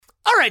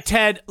right,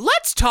 Ted,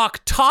 let's talk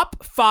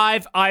top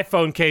 5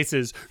 iPhone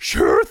cases.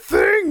 Sure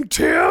thing,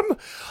 Tim.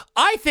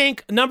 I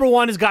think number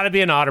 1 has got to be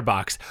an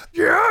OtterBox.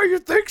 Yeah, you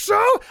think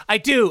so? I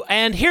do,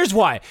 and here's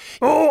why.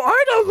 Oh,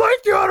 I don't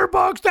like the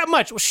OtterBox that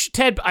much. Well,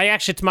 Ted,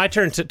 it's my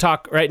turn to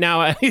talk right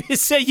now. I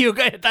let you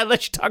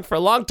talk for a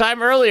long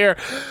time earlier.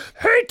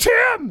 Hey,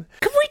 Tim,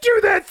 can we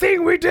do that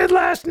thing we did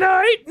last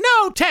night?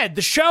 No, Ted,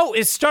 the show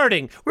is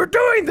starting. We're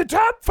doing the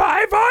top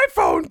 5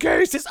 iPhone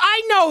cases.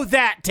 I know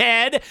that,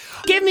 Ted.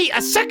 Give me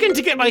a second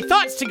to get my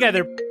thoughts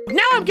together.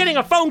 Now I'm getting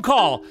a phone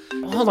call.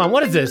 Hold on,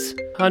 what is this?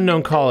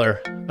 Unknown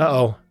caller.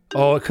 Uh-oh.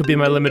 Oh, it could be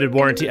my limited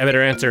warranty. I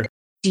better answer.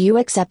 Do you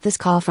accept this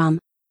call from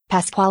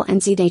Pasquale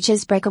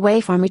NCDH's Breakaway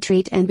Farm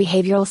Retreat and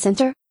Behavioral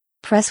Center?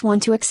 Press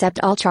 1 to accept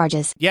all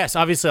charges. Yes,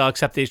 obviously I'll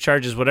accept these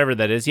charges, whatever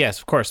that is. Yes,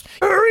 of course.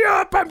 Hurry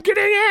up, I'm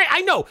getting it.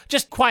 I know.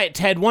 Just quiet,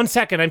 Ted. 1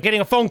 second. I'm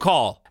getting a phone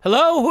call.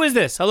 Hello? Who is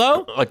this?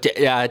 Hello?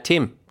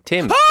 Tim.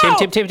 Oh!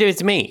 Tim,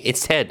 it's me.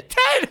 It's Ted.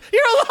 Ted,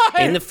 you're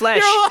alive! In the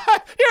flesh.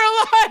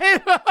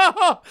 You're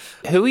alive!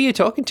 Who are you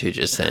talking to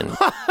just then?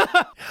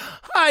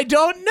 I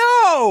don't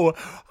know.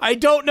 I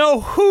don't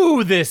know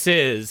who this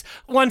is.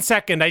 1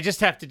 second, I just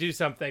have to do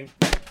something.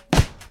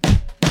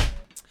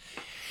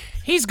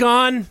 He's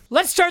gone.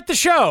 Let's start the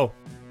show.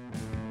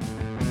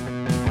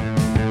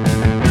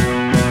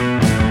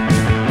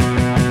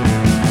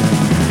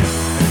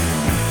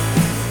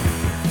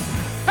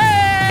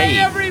 Hey,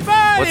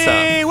 everybody! What's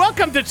up?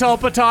 Welcome to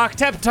Tulpa Talk,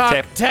 Tep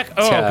Talk, Tech.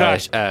 Oh,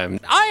 gosh.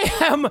 I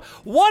am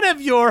one of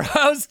your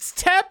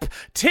hosts,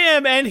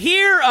 Tim, and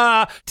here,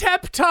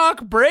 Tep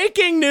Talk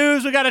breaking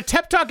news. We got a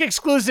Tep Talk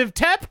exclusive.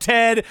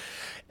 Ted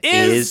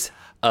is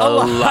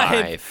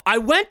alive. I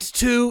went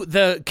to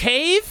the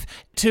cave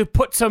to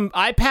put some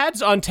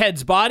iPads on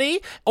Ted's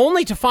body,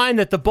 only to find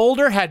that the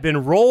boulder had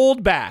been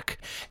rolled back.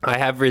 I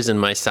have risen,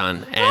 my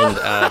son,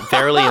 and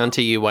verily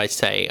unto you I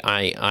say,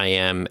 I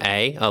am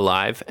A,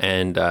 alive,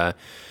 and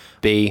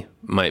B,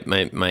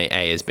 my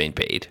A has been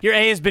B'd. Your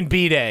A has been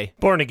B-Day,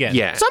 born again.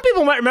 Yeah. Some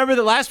people might remember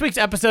that last week's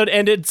episode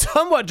ended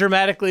somewhat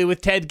dramatically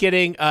with Ted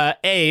getting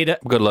A'd.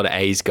 We've got a lot of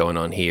A's going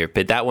on here,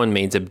 but that one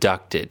means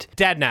abducted.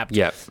 Dad-napped.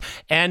 Yep.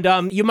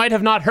 And you might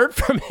have not heard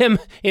from him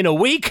in a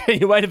week.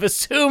 You might have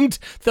assumed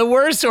the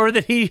worst, or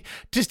that he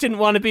just didn't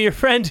want to be your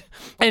friend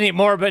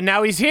anymore, but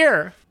now he's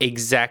here.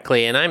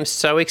 Exactly, and I'm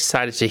so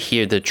excited to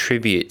hear the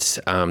tributes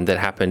that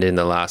happened in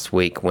the last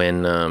week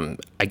when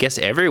I guess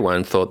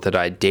everyone thought that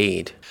I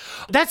D'd.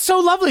 That's so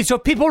lovely. So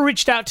people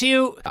reached out to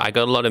you. I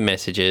got a lot of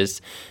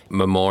messages,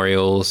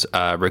 memorials,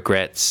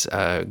 regrets,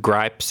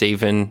 gripes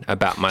even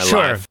about my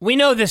life. We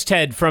know this,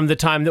 Ted, from the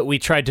time that we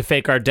tried to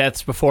fake our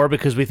deaths before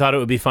because we thought it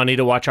would be funny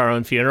to watch our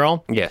own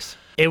funeral. Yes.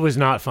 It was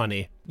not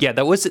funny. Yeah,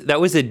 that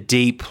was a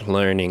deep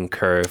learning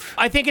curve.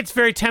 I think it's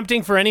very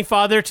tempting for any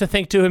father to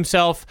think to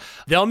himself,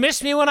 they'll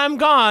miss me when I'm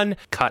gone.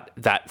 Cut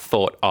that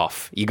thought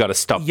off. You got to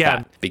stop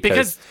that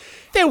because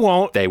they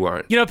won't. They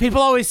won't. You know, people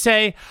always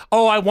say,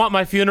 oh, I want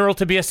my funeral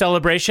to be a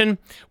celebration.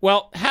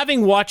 Well,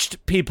 having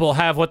watched people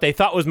have what they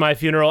thought was my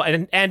funeral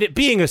and it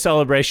being a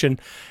celebration,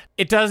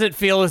 it doesn't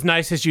feel as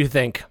nice as you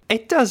think.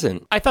 It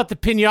doesn't. I thought the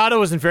piñata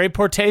was in very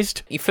poor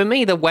taste. For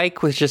me, the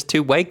wake was just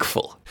too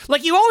wakeful.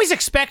 Like, you always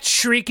expect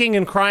shrieking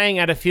and crying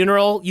at a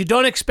funeral. You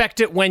don't expect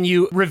it when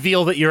you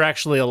reveal that you're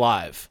actually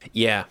alive.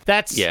 Yeah.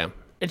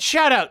 And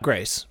shout out,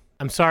 Grace.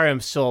 I'm sorry I'm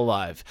still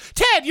alive.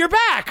 Ted, you're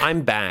back!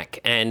 I'm back,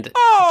 and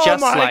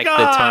just like the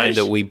time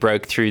that we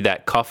broke through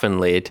that coffin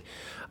lid,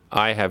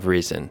 I have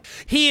risen.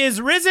 He is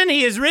risen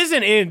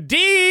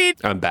indeed!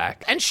 I'm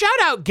back. And shout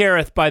out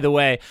Gareth, by the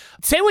way.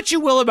 Say what you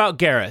will about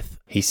Gareth.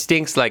 He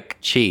stinks like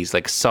cheese,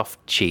 like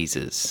soft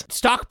cheeses.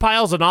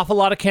 Stockpiles an awful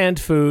lot of canned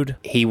food.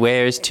 He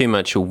wears too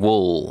much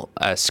wool,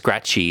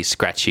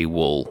 scratchy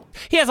wool.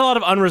 He has a lot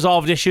of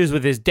unresolved issues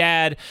with his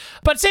dad.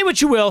 But say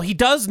what you will, he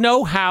does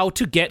know how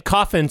to get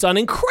coffins on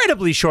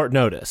incredibly short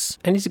notice.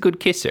 And he's a good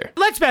kisser.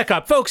 Let's back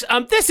up, folks.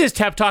 This is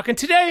Tep Talk, and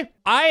today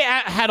I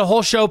had a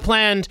whole show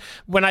planned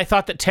when I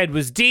thought that Ted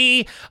was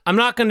D. I'm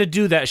not going to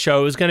do that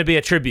show. It was going to be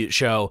a tribute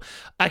show.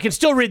 I can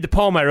still read the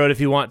poem I wrote if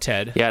you want,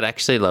 Ted. Yeah, I'd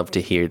actually love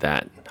to hear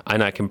that.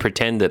 And I can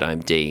pretend that I'm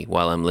D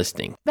while I'm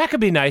listening. That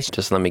could be nice.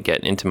 Just let me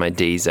get into my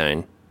D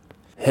zone.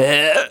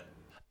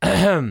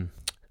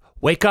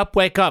 Wake up,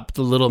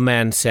 the little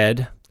man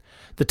said.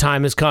 The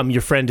time has come,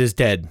 your friend is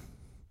dead.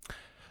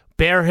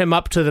 Bear him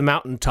up to the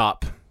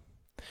mountaintop.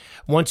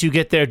 Once you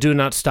get there, do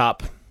not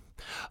stop.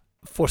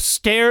 For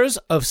stairs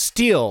of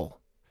steel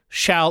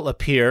shall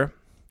appear,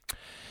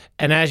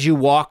 and as you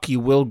walk, you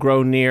will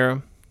grow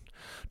near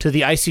to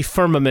the icy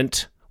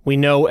firmament we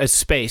know as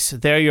space.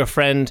 There your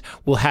friend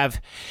will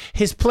have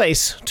his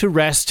place to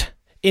rest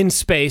in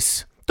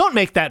space. Don't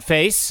make that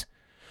face,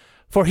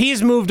 for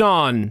he's moved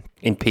on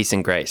In peace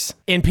and grace.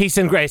 In peace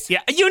and grace.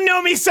 Yeah, you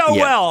know me so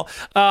well.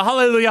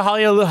 Hallelujah,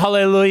 hallelujah,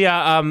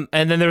 hallelujah.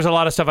 And then there's a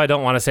lot of stuff I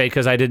don't want to say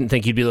because I didn't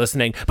think you'd be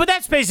listening. But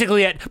that's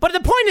basically it. But the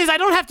point is, I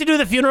don't have to do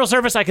the funeral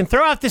service. I can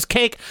throw out this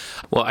cake.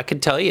 Well, I can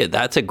tell you,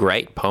 that's a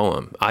great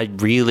poem. I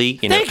really,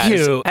 Thank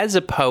you. As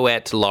a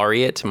poet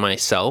laureate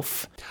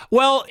myself.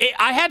 Well,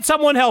 I had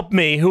someone help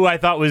me who I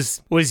thought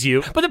was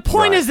you. But the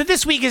point is that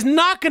this week is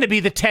not going to be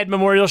the Ted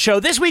Memorial Show.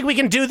 This week we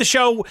can do the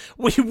show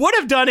we would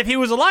have done if he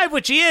was alive,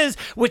 which he is,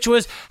 which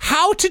was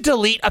how to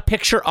delete a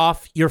picture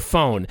off your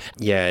phone.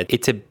 Yeah,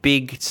 it's a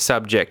big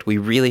subject. We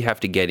really have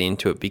to get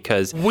into it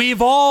because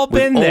we've all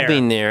been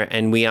there,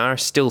 and we are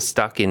still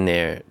stuck in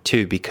there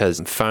too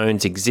because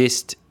phones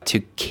exist to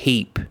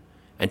keep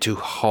and to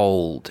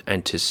hold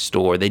and to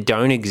store. They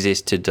don't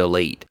exist to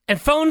delete. And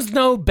phones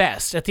know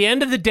best. At the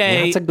end of the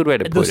day, that's a good way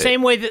to put it. The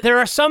same way that there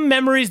are some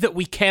memories that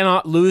we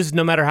cannot lose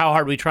no matter how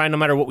hard we try, no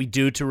matter what we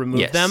do to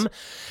remove them.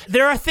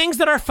 There are things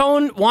that our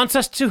phone wants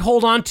us to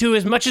hold on to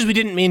as much as we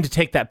didn't mean to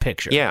take that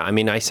picture. Yeah, I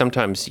mean, I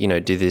sometimes, do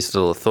this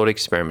little thought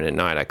experiment at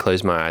night. I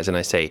close my eyes and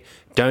I say,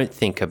 don't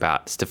think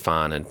about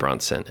Stefan and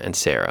Bronson and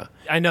Sarah.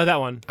 I know that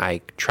one.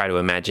 I try to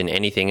imagine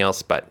anything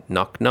else but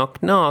knock,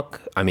 knock, knock.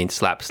 I mean,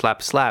 slap,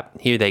 slap, slap.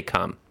 Here they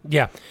come.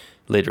 Yeah.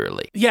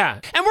 Literally. Yeah.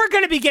 And we're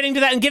going to be getting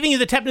to that and giving you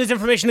the Tep News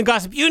information and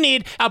gossip you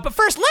need. But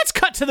first, let's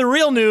cut to the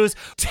real news.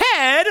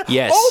 Ted!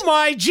 Yes. Oh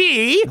my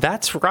G!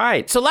 That's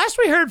right. So last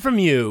we heard from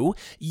you,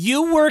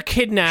 you were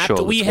kidnapped.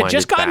 Sure, we had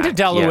just gotten to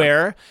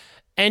Delaware.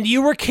 Yeah. And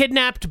you were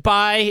kidnapped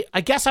by,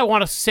 I guess I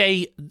want to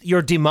say,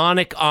 your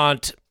demonic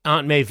aunt,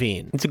 Aunt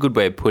Maveen. It's a good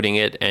way of putting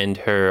it. And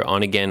her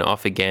on again,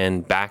 off again,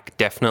 back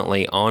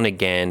definitely on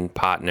again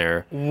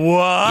partner.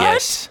 What?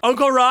 Yes.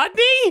 Uncle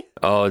Rodney?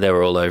 Oh, they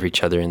were all over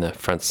each other in the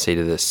front seat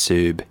of the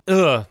Sub.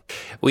 Ugh.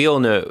 We all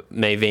know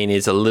Maveen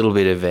is a little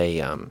bit of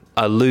a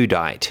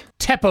Luddite.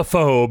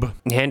 Tepophobe.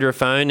 Hand her a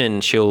phone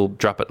and she'll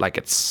drop it like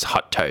it's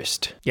hot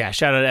toast. Yeah,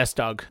 shout out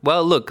S-Dog.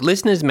 Well, look,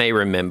 listeners may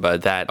remember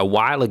that a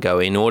while ago,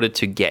 in order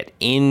to get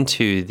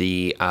into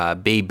the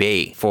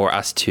BB for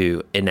us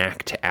to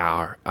enact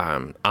our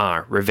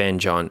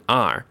revenge on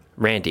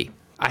Randy,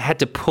 I had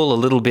to pull a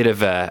little bit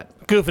of a...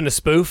 Goof and a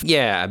spoof?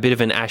 Yeah, a bit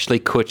of an Ashley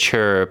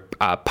Kutcher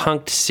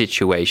punked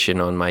situation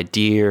on my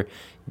dear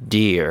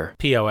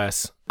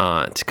POS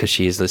aunt, because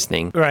she is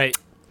listening. Right.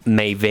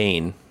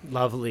 Maveen.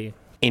 Lovely.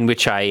 In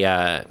which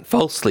I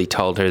falsely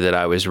told her that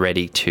I was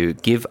ready to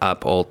give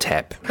up all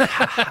Tep.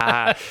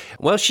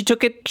 Well,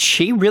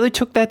 she really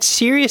took that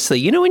seriously.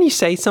 You know when you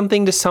say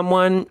something to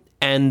someone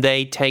and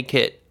they take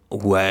it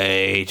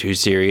way too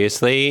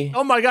seriously?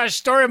 Oh my gosh,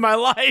 story of my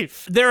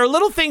life. There are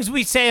little things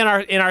we say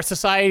in our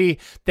society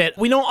that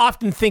we don't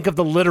often think of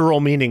the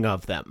literal meaning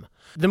of them.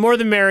 The more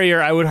the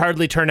merrier. I would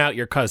hardly turn out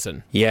your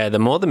cousin. Yeah, the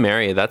more the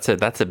merrier. That's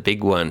a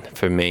big one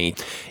for me.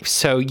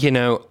 So,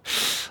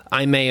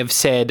 I may have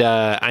said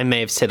a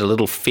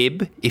little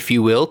fib, if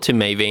you will, to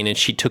Maveen, and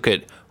she took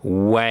it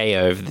way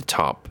over the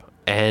top.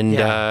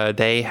 And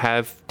they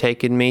have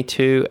taken me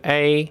to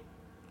a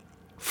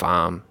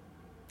farm.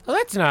 Oh,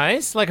 that's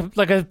nice. Like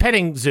a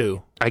petting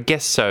zoo. I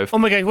guess so. Oh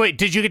my God, wait,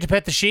 did you get to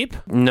pet the sheep?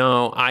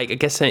 No, I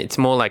guess it's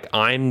more like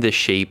I'm the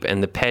sheep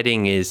and the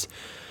petting is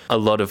a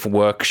lot of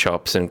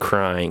workshops and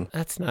crying.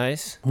 That's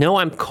nice. No,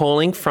 I'm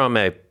calling from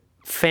a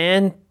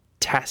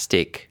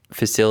fantastic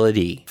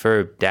facility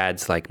for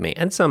dads like me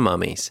and some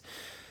mummies,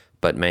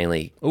 but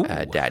mainly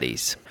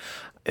daddies,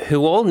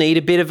 who all need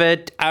a bit of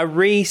a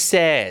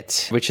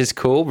reset, which is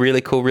cool. Really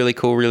cool, really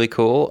cool, really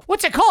cool.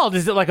 What's it called?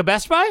 Is it like a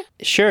Best Buy?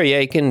 Sure, yeah,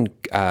 you can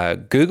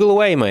Google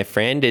away, my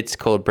friend. It's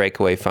called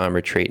Breakaway Farm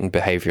Retreat and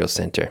Behavioral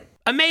Center.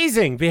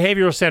 Amazing.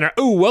 Behavioral Center.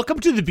 Ooh, welcome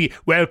to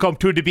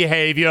the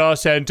Behavior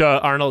Center,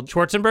 Arnold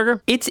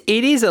Schwarzenegger. It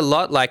is a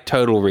lot like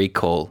Total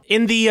Recall.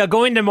 In the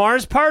going to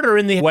Mars part or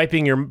in the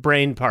wiping your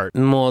brain part?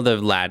 More the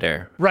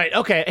latter. Right.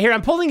 Okay. Here,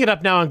 I'm pulling it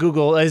up now on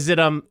Google. Is it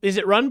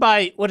run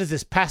by, what is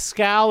this,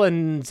 Pascal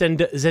and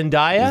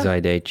Zendaya?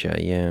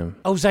 Zydacha, yeah.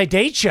 Oh,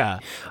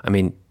 Zydacha. I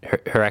mean,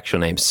 her actual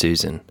name's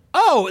Susan.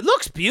 Oh, it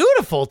looks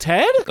beautiful,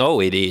 Ted. Oh,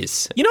 it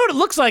is. You know what it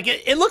looks like?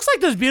 It looks like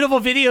those beautiful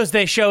videos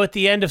they show at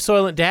the end of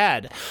Soylent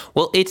Dad.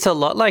 Well, it's a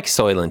lot like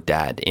Soylent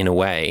Dad in a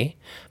way.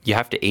 You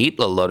have to eat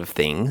a lot of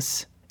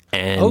things,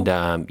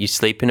 and you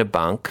sleep in a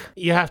bunk.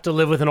 You have to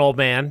live with an old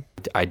man.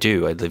 I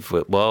do. I live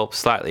with,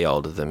 slightly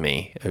older than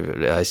me,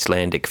 an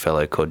Icelandic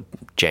fellow called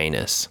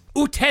Janus.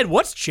 Ooh, Ted,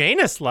 what's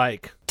Janus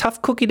like?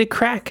 Tough cookie to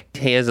crack.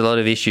 He has a lot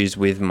of issues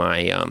with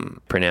my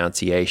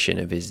pronunciation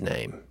of his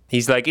name.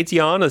 He's like, it's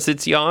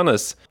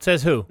Giannis.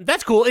 Says who?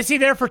 That's cool. Is he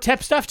there for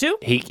Tep stuff too?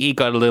 He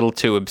got a little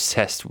too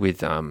obsessed with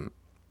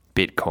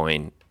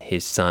Bitcoin.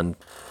 His son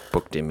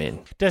booked him in.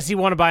 Does he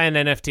want to buy an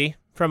NFT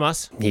from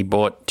us? He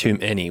bought too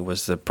many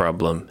was the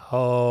problem.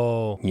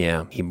 Oh.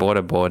 Yeah. He bought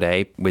a Bored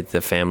Ape with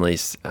the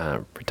family's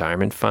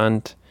retirement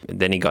fund.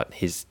 Then he got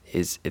his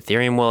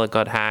Ethereum wallet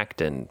got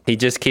hacked, and he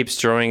just keeps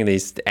drawing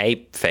these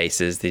ape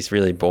faces, these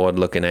really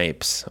bored-looking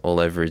apes all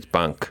over his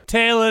bunk.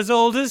 Tale as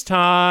old as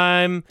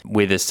time.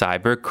 With a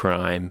cyber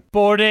crime.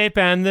 Bored Ape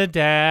and the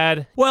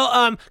dad.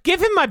 Well,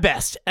 give him my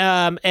best,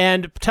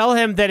 and tell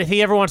him that if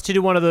he ever wants to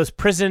do one of those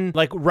prison,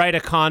 like, write a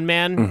con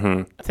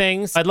man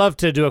things, I'd love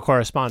to do a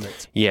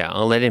correspondence. Yeah,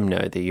 I'll let him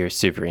know that you're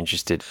super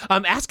interested.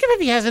 Ask him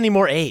if he has any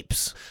more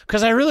apes,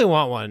 because I really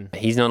want one.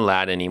 He's not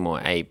allowed any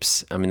more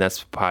apes. I mean,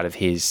 that's part of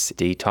his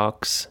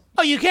detox.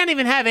 Oh, you can't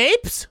even have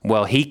apes?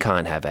 Well, he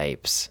can't have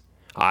apes.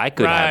 I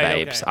could have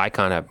Right, apes. okay. I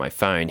can't have my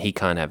phone. He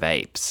can't have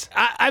apes.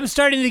 I'm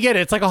starting to get it.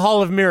 It's like a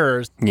hall of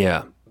mirrors.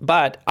 Yeah.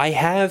 But I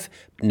have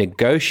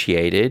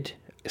negotiated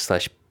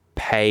 /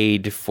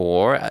 paid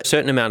for a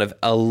certain amount of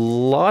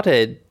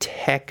allotted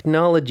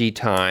technology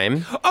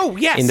time Oh,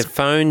 yes. in the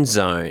phone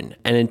zone.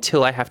 And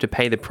until I have to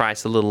pay the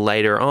price a little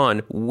later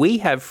on, we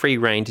have free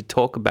reign to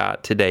talk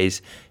about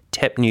today's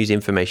TEP news,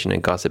 information,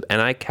 and gossip.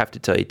 And I have to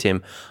tell you,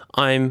 Tim,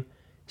 I'm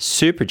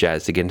super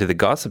jazzed to get into the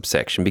gossip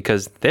section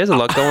because there's a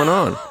lot going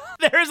on.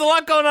 There's a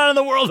lot going on in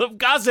the world of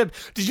gossip.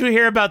 Did you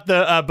hear about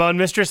the Bone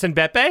Mistress and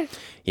Beppe?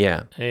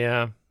 Yeah.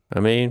 Yeah. I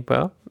mean,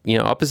 well,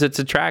 opposites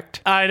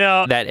attract. I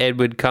know. That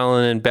Edward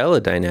Cullen and Bella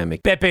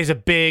dynamic. Bepe's a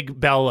big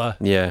Bella.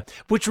 Yeah.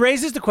 Which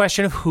raises the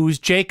question of who's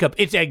Jacob.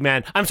 It's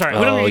Eggman. I'm sorry.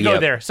 We don't need to go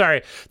yep. there.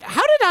 Sorry.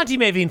 How did Auntie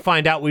Mavine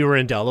find out we were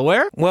in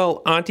Delaware?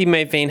 Well, Auntie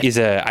Mavine is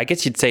I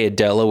guess you'd say a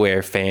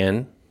Delaware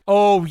fan.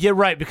 Oh, yeah,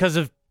 right. Because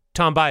of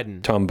Tom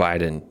Biden. Tom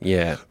Biden,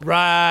 yeah.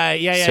 Right.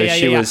 Yeah. So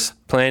she was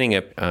planning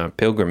a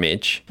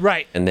pilgrimage.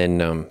 Right. And then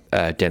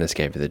Dennis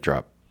gave her the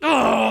drop.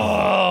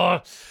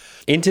 Oh.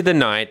 Into the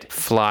night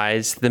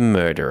flies the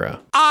murderer.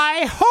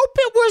 I hope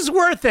it was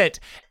worth it.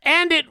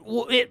 And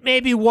it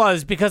maybe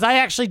was, because I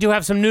actually do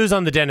have some news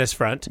on the Dennis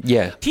front.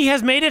 Yeah. He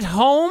has made it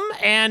home,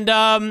 and,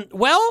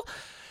 well,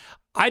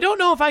 I don't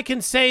know if I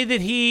can say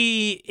that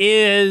he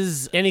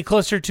is any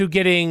closer to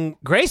getting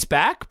Grace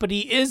back, but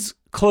he is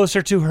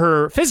closer to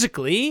her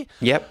physically.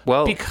 Yep,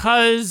 well.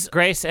 Because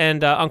Grace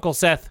and Uncle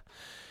Seth,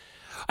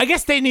 I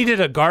guess they needed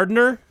a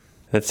gardener.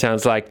 That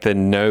sounds like the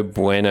no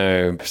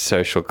bueno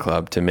social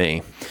club to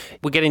me.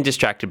 We're getting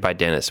distracted by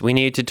Dennis. We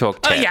need to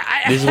talk TEP.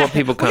 This is what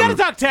people we gotta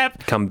talk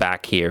TEP. come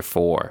back here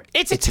for.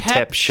 It's a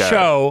TEP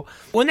show.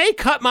 When they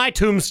cut my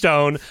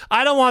tombstone,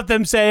 I don't want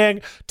them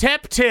saying,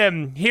 TEP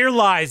Tim, here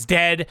lies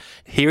dead.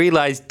 Here he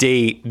lies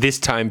D, this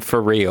time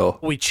for real.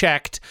 We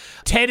checked.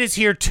 Ted is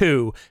here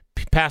too.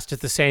 Passed at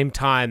the same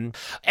time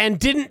and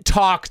didn't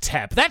talk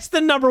TEP. That's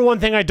the number one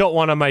thing I don't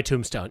want on my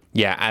tombstone.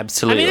 Yeah,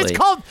 absolutely. I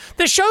mean,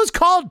 the show's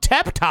called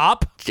TEP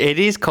Top. It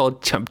is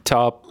called Chump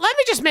Top. Let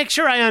me just make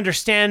sure I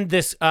understand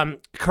this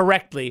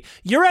correctly.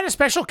 You're at a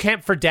special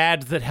camp for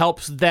dads that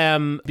helps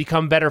them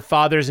become better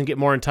fathers and get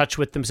more in touch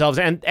with themselves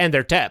and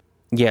their TEP.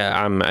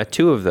 Yeah, I'm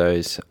 2 of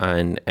those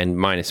and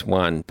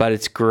 -1, but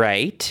it's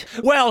great.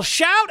 Well,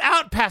 shout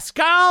out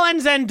Pascal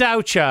and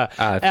Zendoucha.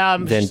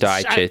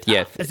 Zendaicha,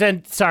 yes.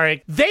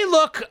 Sorry. They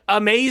look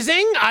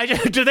amazing.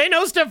 Do they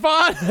know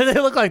Stefan? They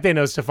look like they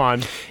know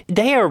Stefan.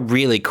 They are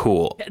really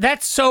cool.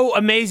 That's so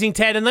amazing,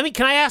 Ted. And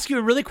can I ask you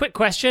a really quick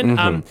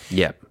question?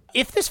 Yeah.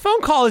 If this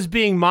phone call is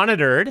being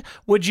monitored,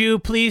 would you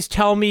please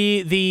tell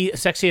me the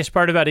sexiest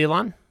part about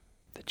Elon?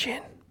 The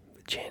chin.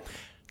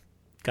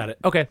 Got it.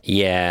 Okay.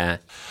 Yeah.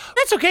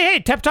 That's okay. Hey,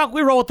 TEP Talk,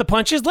 we roll with the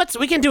punches.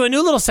 We can do a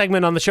new little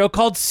segment on the show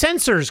called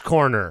Censors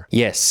Corner.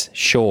 Yes,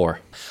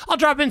 sure. I'll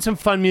drop in some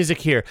fun music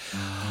here.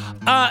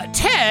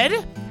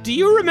 Ted, do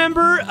you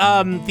remember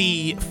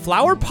the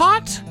flower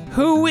pot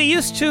who we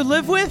used to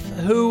live with,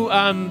 who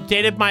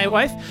dated my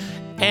wife,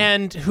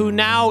 and who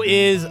now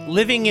is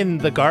living in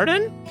the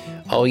garden?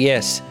 Oh,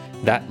 yes.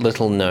 That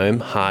little gnome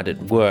hard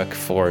at work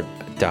for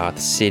Darth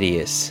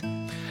Sidious.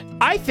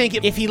 I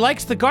think if he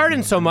likes the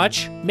garden so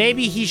much,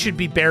 maybe he should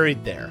be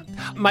buried there.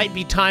 Might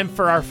be time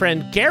for our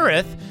friend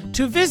Gareth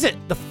to visit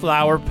the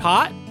flower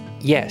pot.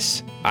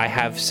 Yes, I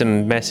have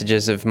some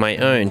messages of my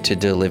own to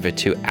deliver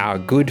to our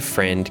good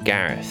friend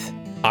Gareth.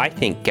 I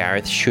think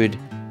Gareth should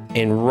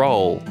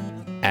enroll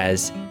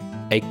as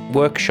a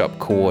workshop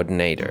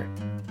coordinator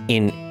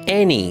in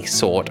any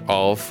sort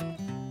of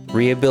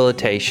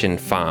rehabilitation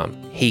farm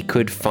he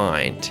could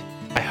find.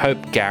 I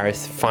hope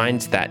Gareth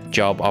finds that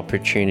job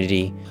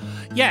opportunity.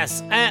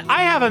 Yes,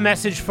 I have a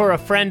message for a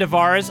friend of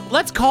ours.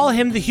 Let's call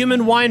him the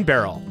Human Wine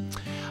Barrel.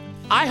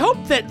 I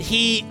hope that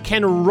he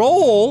can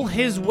roll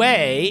his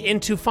way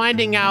into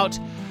finding out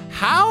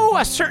how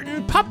a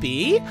certain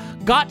puppy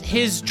got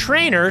his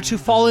trainer to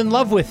fall in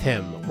love with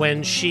him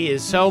when she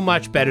is so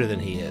much better than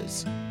he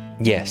is.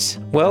 Yes.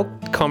 Well,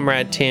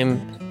 Comrade Tim,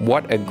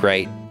 what a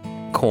great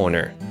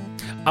corner.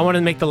 I want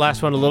to make the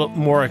last one a little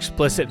more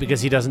explicit because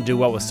he doesn't do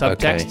well with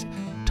subtext. Okay.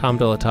 Tom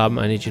Delatom,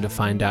 I need you to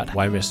find out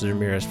why Mrs.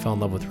 Ramirez fell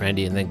in love with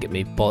Randy and then get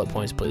me bullet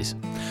points, please.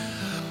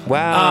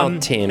 Wow,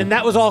 Tim. And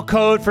that was all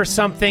code for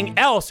something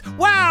else.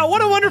 Wow,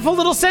 what a wonderful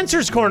little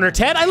Censors Corner,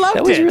 Ted. I loved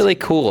it. That was really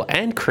cool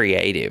and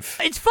creative.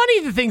 It's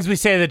funny the things we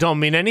say that don't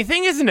mean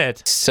anything, isn't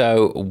it?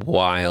 So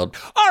wild.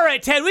 All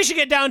right, Ted, we should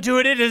get down to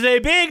it. It is a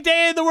big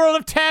day in the world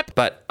of TEP.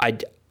 But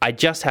I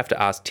just have to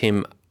ask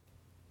Tim,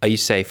 Are you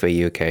safe? Are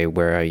you okay?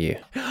 Where are you?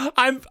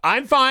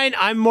 I'm fine.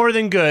 I'm more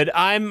than good.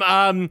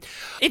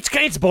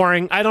 It's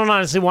boring. I don't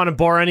honestly want to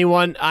bore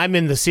anyone. I'm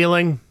in the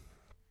ceiling.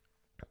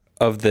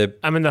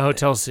 I'm in the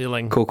hotel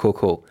ceiling.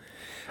 Cool.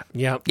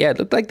 Yeah. Yeah, it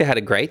looked like they had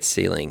a great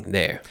ceiling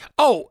there.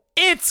 Oh,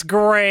 it's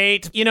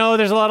great. You know,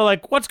 there's a lot of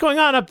like, what's going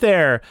on up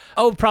there?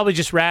 Oh, probably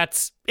just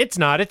rats. It's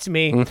not. It's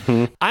me.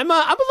 Mm-hmm. I'm a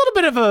little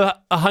bit of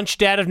a hunch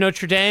dad of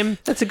Notre Dame.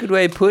 That's a good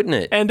way of putting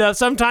it. And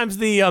sometimes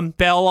the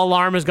bell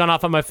alarm has gone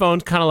off on my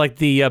phone, kind of like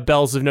the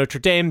bells of Notre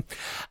Dame.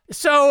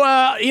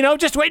 So,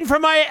 just waiting for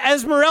my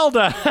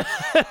Esmeralda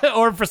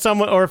or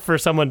for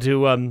someone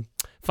to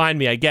find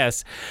me, I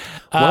guess.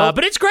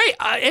 But it's great.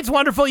 It's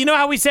wonderful. You know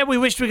how we said we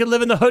wished we could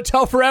live in the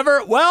hotel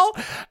forever? Well,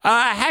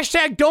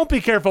 hashtag don't be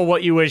careful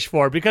what you wish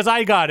for, because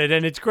I got it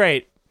and it's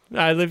great.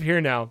 I live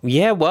here now.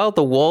 Yeah, well,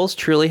 the walls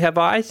truly have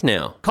eyes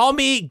now. Call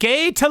me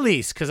Gay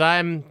Talese, because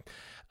I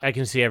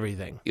can see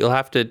everything. You'll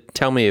have to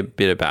tell me a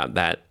bit about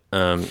that.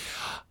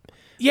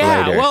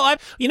 Yeah, later. well,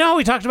 you know how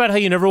we talked about how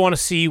you never want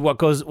to see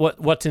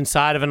what's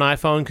inside of an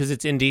iPhone because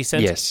it's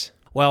indecent? Yes.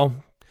 Well,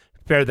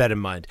 bear that in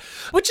mind.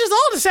 Which is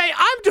all to say,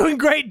 I'm doing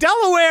great.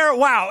 Delaware,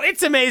 wow,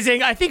 it's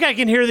amazing. I think I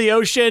can hear the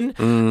ocean.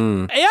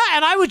 Yeah,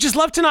 and I would just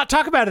love to not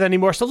talk about it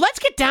anymore. So let's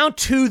get down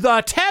to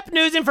the TEP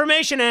news,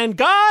 information, and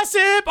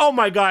gossip. Oh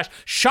my gosh,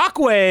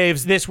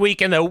 shockwaves this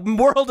week in the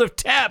world of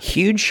TEP.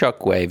 Huge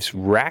shockwaves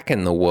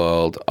racking the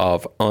world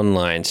of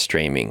online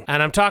streaming.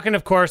 And I'm talking,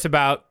 of course,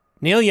 about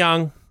Neil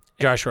Young,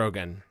 Josh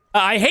Rogan.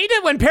 I hate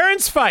it when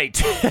parents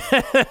fight.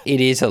 It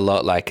is a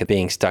lot like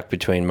being stuck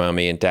between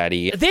mommy and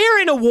daddy.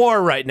 They're in a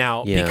war right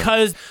now Yeah.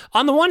 because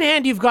on the one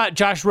hand, you've got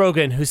Josh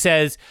Rogan who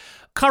says,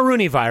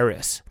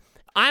 coronavirus.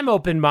 I'm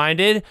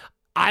open-minded.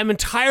 I'm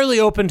entirely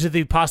open to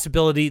the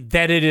possibility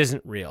that it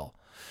isn't real.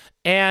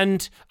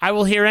 And I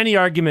will hear any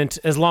argument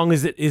as long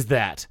as it is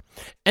that.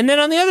 And then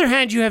on the other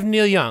hand, you have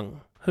Neil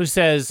Young who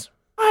says,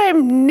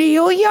 I'm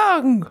Neil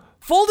Young.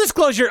 Full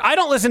disclosure, I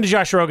don't listen to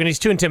Josh Rogan. He's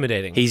too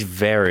intimidating. He's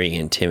very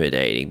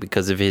intimidating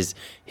because of his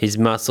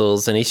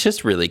muscles, and he's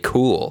just really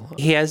cool.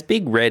 He has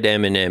big red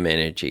M&M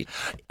energy.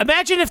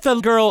 Imagine if the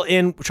girl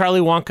in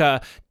Charlie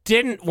Wonka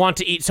didn't want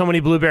to eat so many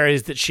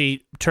blueberries that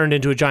she turned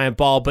into a giant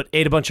ball, but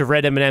ate a bunch of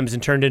red M&Ms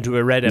and turned into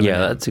a red M&M.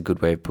 Yeah, that's a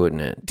good way of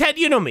putting it. Ted,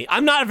 you know me.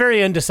 I'm not a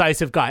very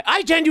indecisive guy.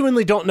 I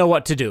genuinely don't know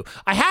what to do.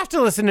 I have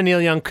to listen to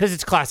Neil Young because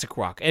it's classic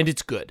rock and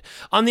it's good.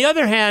 On the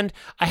other hand,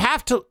 I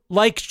have to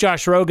like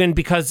Josh Rogan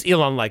because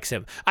Elon likes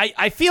him.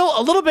 I feel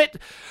a little bit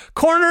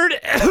cornered.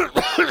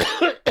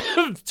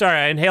 Sorry,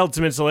 I inhaled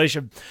some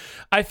insulation.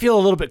 I feel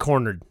a little bit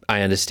cornered.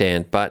 I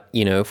understand, but,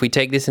 if we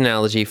take this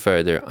analogy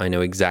further, I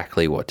know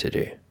exactly what to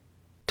do.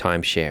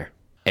 Timeshare.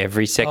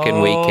 Every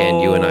second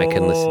weekend, you and I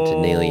can listen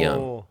to Neil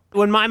Young.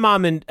 When my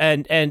mom and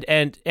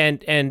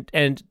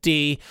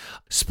Dee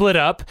split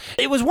up,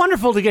 it was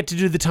wonderful to get to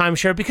do the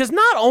timeshare because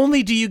not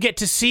only do you get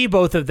to see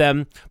both of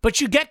them,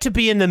 but you get to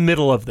be in the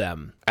middle of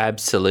them.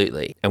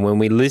 Absolutely. And when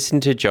we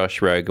listen to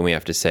Josh Rogan, we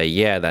have to say,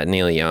 yeah, that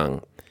Neil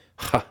Young.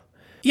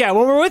 Yeah,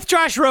 when we're with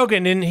Josh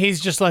Rogan and he's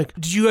just like,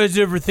 did you guys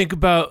ever think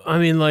about,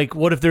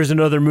 what if there's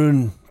another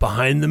moon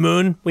behind the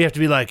moon? We have to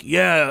be like,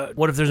 yeah,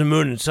 what if there's a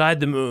moon inside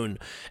the moon?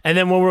 And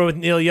then when we're with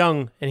Neil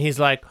Young and he's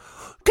like,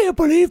 can't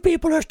believe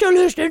people are still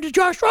listening to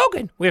Josh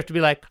Rogan. We have to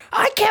be like,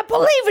 I can't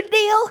believe it,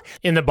 Neil.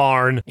 In the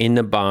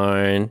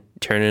barn,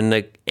 turning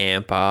the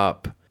amp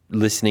up,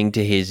 listening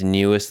to his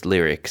newest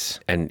lyrics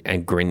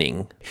and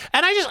grinning.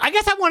 And I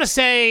guess I want to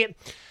say,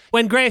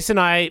 when Grace and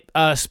I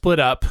split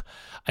up,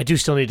 I do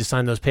still need to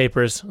sign those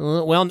papers.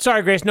 Well,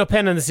 sorry, Grace, no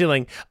pen on the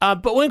ceiling.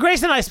 But when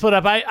Grace and I split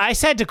up, I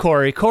said to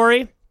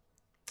Corey,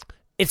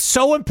 it's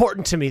so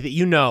important to me that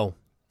you know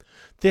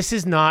this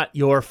is not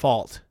your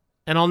fault.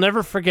 And I'll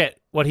never forget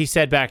what he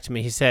said back to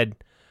me. He said,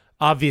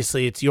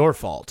 obviously, it's your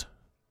fault.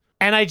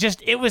 And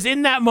it was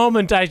in that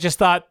moment, I just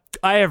thought,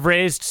 I have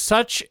raised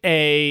such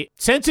a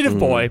sensitive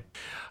boy.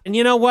 And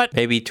you know what?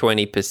 Maybe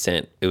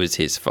 20% it was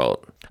his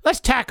fault. Let's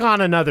tack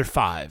on another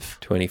 5.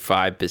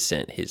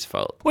 25% his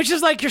fault. Which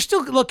is like, you're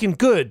still looking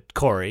good,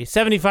 Corey.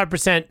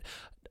 75%,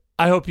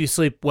 I hope you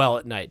sleep well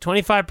at night.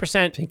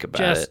 25%, think about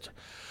just it.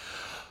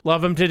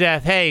 Love him to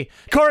death. Hey,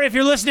 Corey, if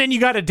you're listening, you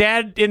got a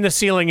dad in the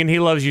ceiling and he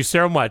loves you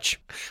so much.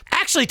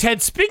 Actually,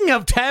 Ted, speaking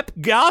of TEP,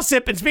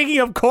 gossip, and speaking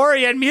of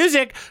Corey and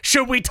music,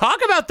 should we talk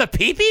about the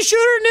pee-pee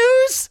shooter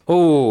news?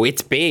 Oh,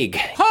 it's big.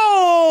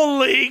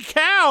 Holy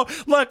cow.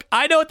 Look,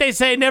 I know what they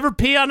say, never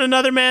pee on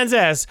another man's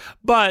ass,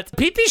 but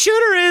pee-pee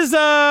shooter is,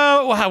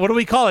 what do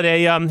we call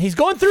it? He's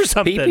going through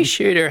something. Pee-pee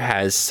shooter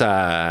has,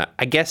 I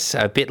guess,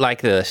 a bit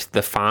like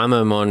the farm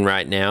I'm on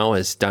right now,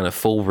 has done a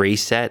full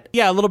reset.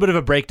 Yeah, a little bit of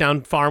a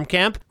breakdown farm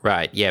camp.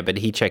 Right, yeah, but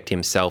he checked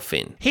himself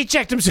in.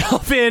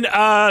 Loser.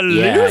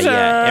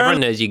 Yeah.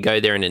 Everyone knows you go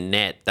there in a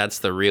net. That's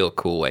the real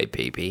cool way,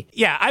 pee-pee.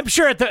 Yeah, I'm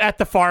sure at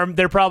the farm,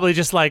 they're probably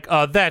just like,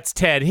 oh, that's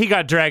Ted. He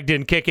got dragged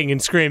in kicking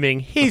and screaming.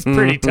 He's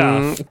pretty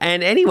tough.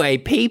 And anyway,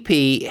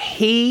 pee-pee,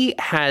 he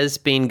has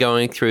been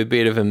going through a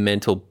bit of a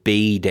mental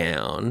beat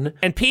down.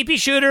 And pee-pee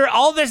shooter,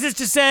 all this is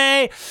to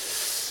say,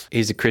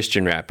 He's a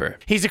Christian rapper.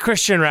 He's a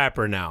Christian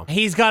rapper now.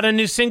 He's got a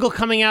new single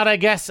coming out, I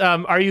guess.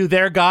 Are You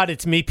There, God?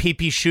 It's me,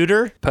 PP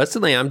Shooter.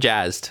 Personally, I'm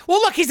jazzed. Well,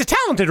 look, he's a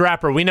talented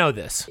rapper. We know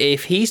this.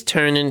 If he's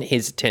turning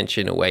his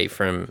attention away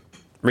from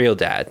real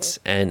dads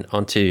and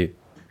onto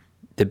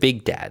the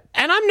big dad.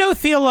 And I'm no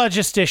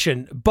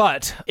theologistician,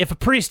 but if a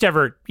priest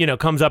ever,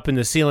 comes up in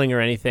the ceiling or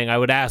anything, I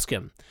would ask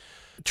him,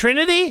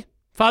 Trinity,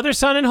 Father,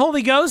 Son, and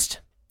Holy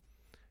Ghost?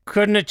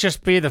 Couldn't it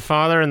just be the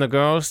Father and the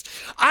Ghost?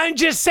 I'm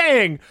just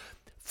saying,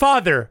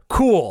 Father,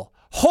 cool.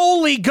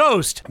 Holy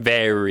Ghost.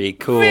 Very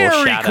cool.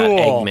 Very shout cool.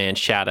 out Eggman.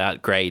 Shout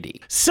out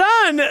Grady.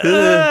 Son,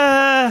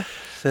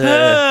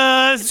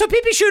 so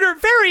PP Shooter,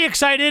 very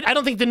excited. I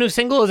don't think the new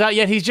single is out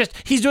yet.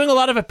 He's doing a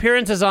lot of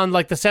appearances on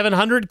like the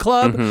 700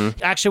 Club.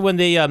 Mm-hmm. Actually, when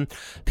the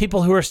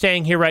people who are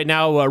staying here right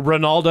now,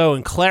 Ronaldo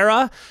and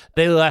Clara,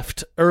 they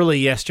left early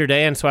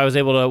yesterday, and so I was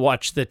able to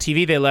watch the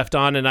TV they left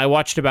on, and I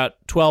watched about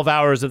 12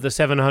 hours of the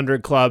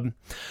 700 Club.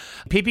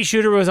 PP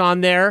Shooter was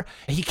on there.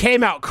 He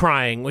came out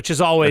crying, which is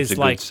always That's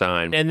a like good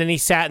sign. And then he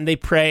sat and they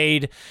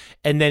prayed,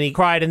 and then he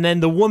cried, and then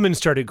the woman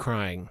started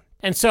crying.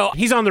 And so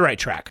he's on the right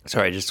track.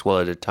 Sorry, I just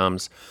swallowed a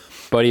Tums.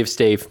 Body of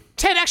Steve.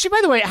 Ted, actually, by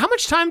the way, how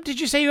much time did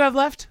you say you have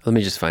left? Let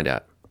me just find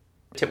out.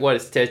 What?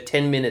 It's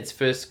 10 minutes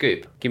first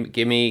scoop.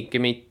 Give me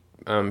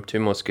 2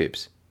 more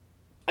scoops.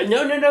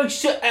 No.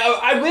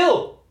 I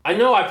will. I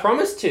know. I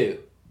promised to.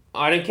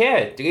 I don't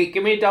care.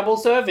 Give me a double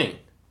serving.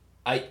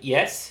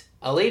 Yes,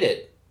 I'll eat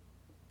it.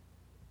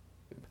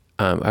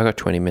 I got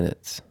 20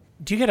 minutes.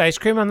 Do you get ice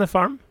cream on the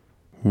farm?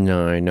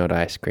 No, not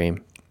ice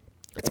cream.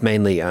 It's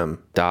mainly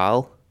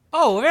dal.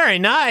 Oh, very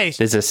nice.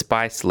 There's a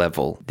spice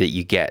level that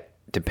you get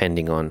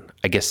depending on,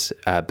 I guess,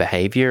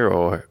 behavior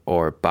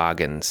or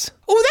bargains.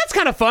 Oh, that's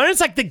kind of fun. It's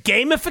like the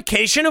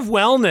gamification of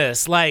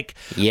wellness. Like,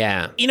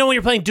 yeah. When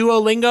you're playing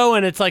Duolingo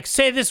and it's like,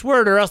 say this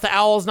word or else the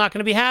owl's not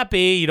going to be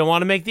happy. You don't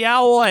want to make the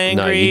owl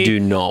angry. No, you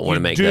do not want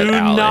to make that owl angry.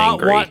 You do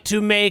not want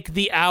to make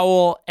the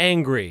owl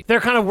angry.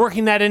 They're kind of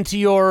working that into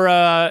your,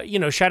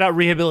 shout out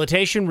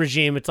rehabilitation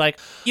regime. It's like,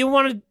 you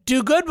want to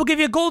do good? We'll give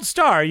you a gold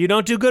star. You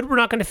don't do good? We're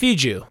not going to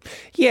feed you.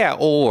 Yeah,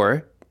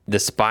 or the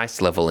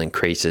spice level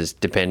increases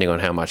depending on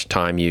how much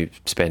time you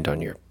spend on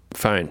your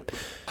phone.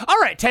 All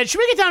right, Ted, should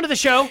we get down to the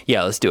show?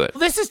 Yeah, let's do it.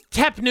 This is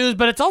TEP news,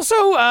 but it's also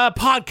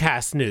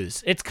podcast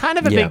news. It's kind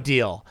of a big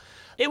deal.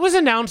 It was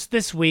announced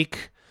this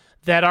week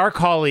that our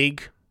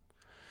colleague,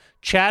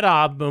 Chad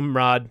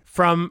Abumrad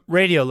from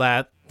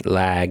Radiolab,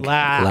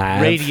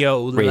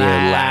 Radio.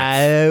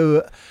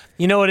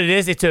 You know what it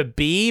is? It's a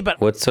B,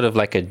 but... Well, it's sort of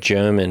like a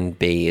German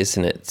B,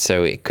 isn't it?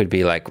 So it could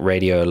be like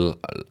Radio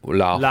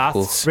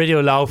Lauf.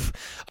 Radio Lauf.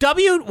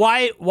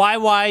 WYYCNY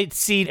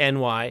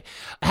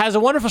has a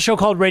wonderful show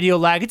called Radio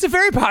Lag. It's a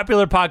very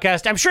popular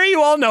podcast. I'm sure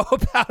you all know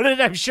about it.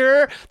 I'm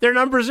sure their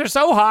numbers are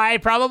so high.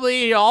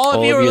 Probably all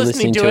of you are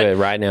listening to it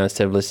right now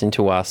instead of listening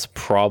to us.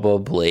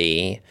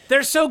 Probably.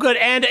 They're so good.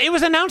 And it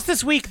was announced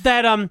this week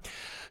that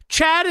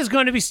Chad is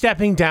going to be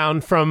stepping down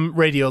from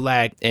Radio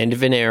Lag. End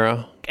of an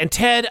era. And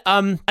Ted,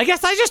 I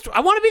guess I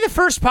want to be the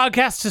first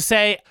podcast to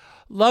say,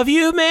 love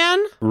you,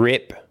 man.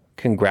 RIP.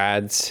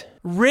 Congrats.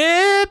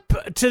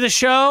 RIP to the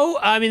show.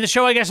 I mean, the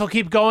show, I guess, will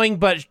keep going,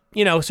 but,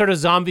 sort of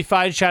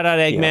zombified. Shout out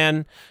Eggman.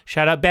 Yeah.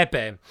 Shout out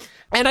Beppe.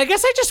 And I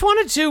guess I just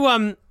wanted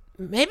to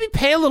maybe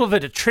pay a little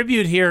bit of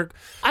tribute here.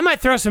 I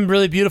might throw some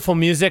really beautiful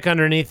music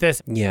underneath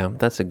this. Yeah,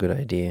 that's a good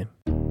idea.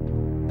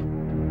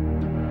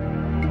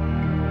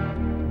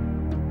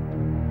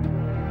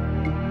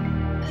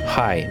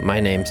 Hi, my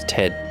name's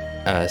Ted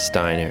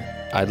Steiner.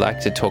 I'd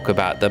like to talk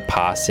about the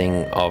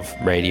passing of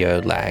Radio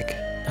Lag.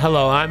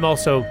 Hello, I'm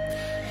also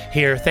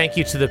here. Thank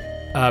you to the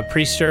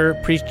preacher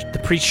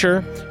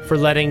for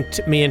letting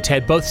me and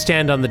Ted both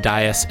stand on the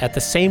dais at the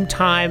same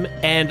time.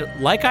 And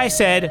like I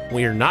said,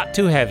 we're not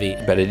too heavy.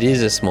 But it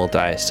is a small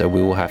dais, so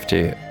we'll have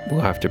to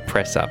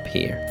press up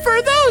here.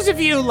 For those of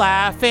you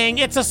laughing,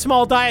 it's a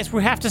small dais.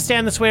 We have to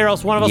stand this way or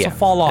else one of us will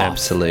fall off.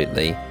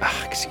 Absolutely.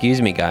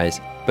 Excuse me, guys,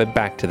 but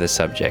back to the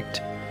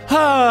subject.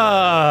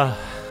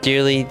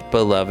 Dearly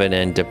beloved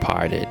and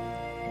departed,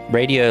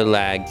 Radio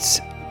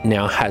Lags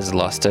now has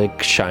lost a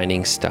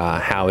shining star,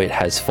 how it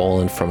has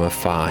fallen from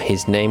afar.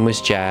 His name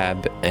was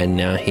Jab, and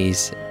now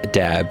he's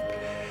Dab.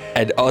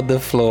 And on the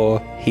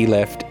floor, he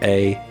left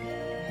a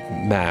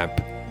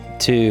map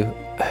to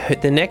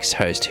the next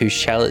host. Who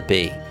shall it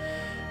be?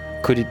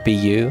 Could it be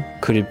you?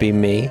 Could it be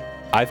me?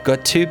 I've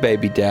got 2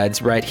 baby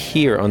dads right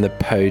here on the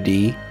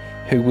pody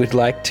who would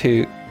like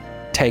to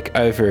take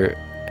over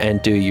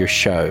and do your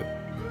show,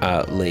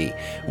 Lee.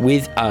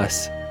 With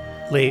us,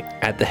 Lee,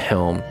 at the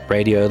helm,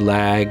 Radio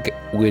Lag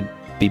would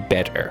be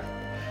better.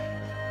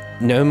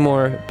 No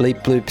more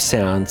bleep bloop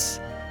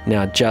sounds,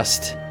 now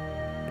just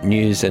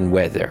news and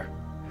weather.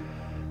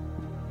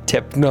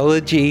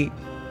 Technology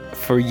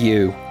for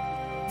you.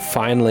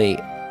 Finally,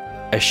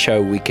 a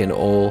show we can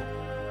all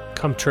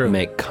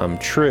make come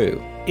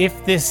true.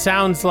 If this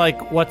sounds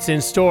like what's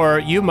in store,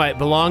 you might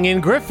belong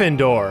in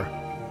Gryffindor.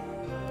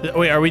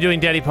 Wait, are we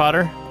doing Daddy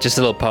Potter? Just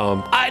a little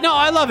poem.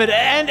 I love it.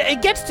 And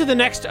it gets to the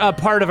next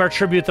part of our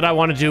tribute that I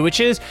want to do, which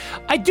is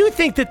I do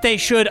think that they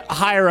should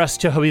hire us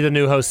to be the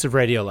new hosts of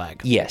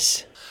Radiolag.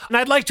 Yes. And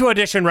I'd like to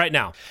audition right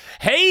now.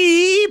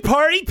 Hey,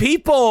 party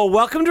people,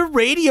 welcome to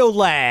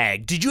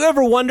Radiolag. Did you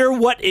ever wonder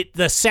what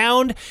the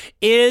sound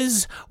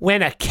is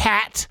when a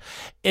cat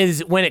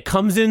when it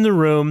comes in the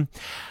room?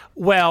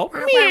 Well,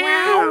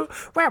 meow.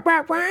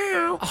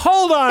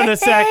 Hold on a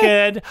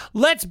second.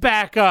 Let's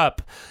back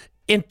up.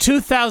 In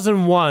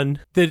 2001,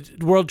 the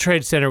World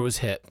Trade Center was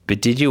hit. But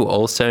did you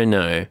also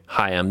know,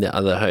 hi, I'm the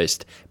other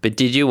host, but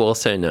did you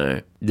also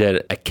know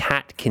that a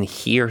cat can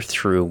hear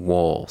through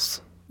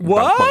walls?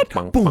 What?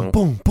 Bong, bong, Boom,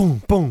 bong,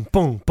 boom, boom, boom,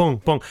 boom,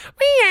 boom, boom.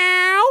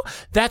 Meow.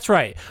 That's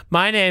right.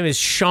 My name is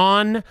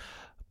Sean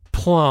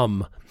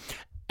Plum,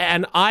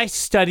 and I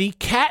study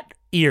cat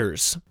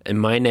ears.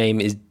 And my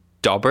name is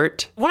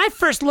Dobbert. When I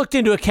first looked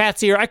into a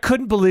cat's ear, I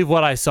couldn't believe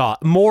what I saw.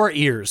 More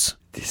ears.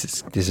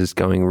 This is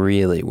going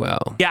really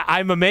well. Yeah,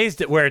 I'm amazed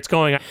at where it's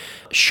going.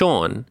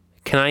 Sean,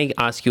 can I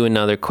ask you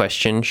another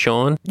question,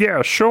 Sean?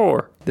 Yeah,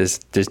 sure. There's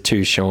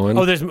two Sean.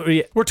 Oh,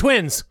 we're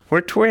twins. We're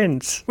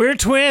twins. We're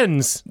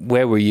twins.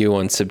 Where were you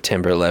on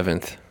September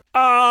 11th?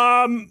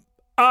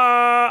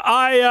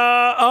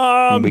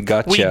 We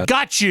got We ya.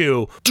 got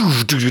you.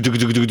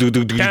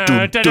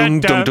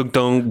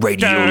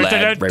 Radio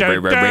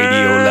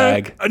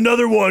lag.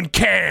 Another one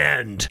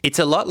canned. It's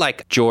a lot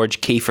like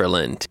George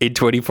Kieferland in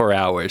 24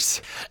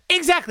 hours.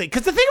 Exactly,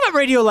 because the thing about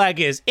Radiolag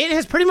is it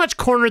has pretty much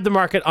cornered the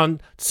market on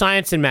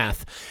science and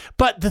math.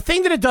 But the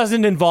thing that it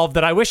doesn't involve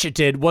that I wish it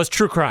did was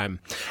true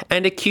crime.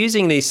 And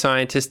accusing these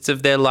scientists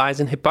of their lies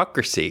and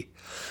hypocrisy.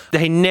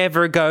 They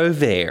never go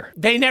there.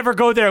 They never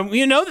go there.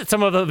 You know that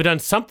some of them have done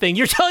something.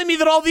 You're telling me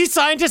that all these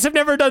scientists have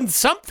never done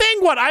something?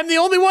 What, I'm the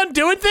only one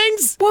doing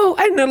things? Well,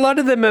 and a lot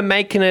of them are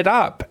making it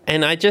up.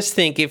 And I just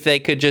think if they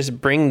could just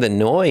bring the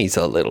noise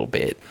a little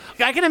bit.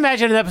 I can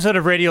imagine an episode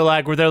of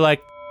Radiolag where they're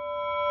like,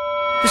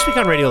 this week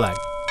on Radiolag,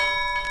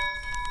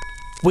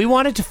 we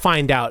wanted to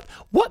find out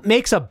what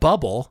makes a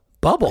bubble.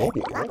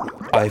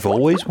 I've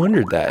always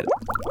wondered that.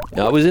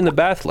 I was in the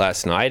bath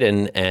last night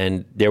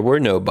and there were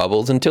no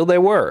bubbles until there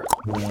were.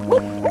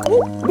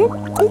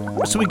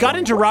 So we got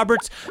into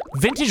Robert's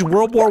vintage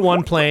World War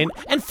I plane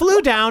and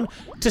flew down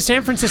to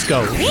San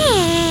Francisco.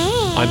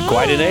 I'm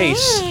quite an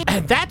ace.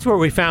 And that's where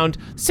we found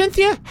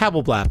Cynthia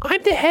Habelblap.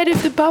 I'm the head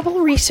of the Bubble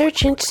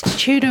Research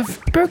Institute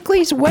of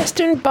Berkeley's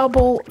Western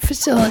Bubble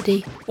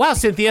Facility. Wow,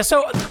 Cynthia.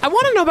 So I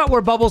want to know about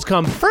where bubbles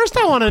come. First,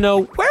 I want to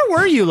know, where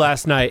were you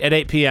last night at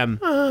 8 p.m.?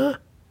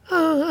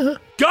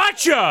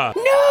 Gotcha!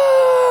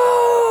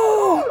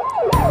 No!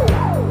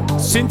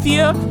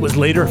 Cynthia was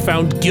later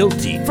found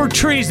guilty for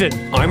treason.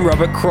 I'm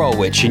Robert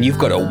Krulwich and you've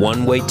got a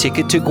one-way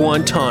ticket to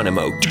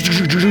Guantanamo.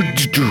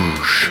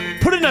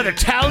 Put another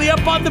tally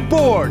up on the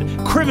board.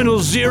 Criminal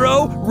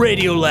 0,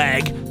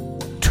 Radiolag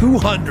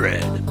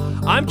 200.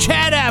 I'm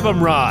Chad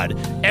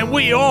Abumrad, and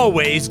we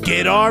always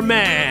get our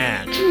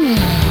man.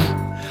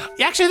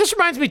 Actually, this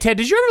reminds me, Ted,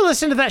 did you ever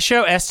listen to that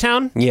show,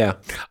 S-Town? Yeah.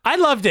 I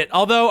loved it,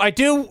 although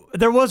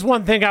there was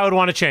one thing I would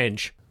want to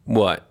change.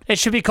 What? It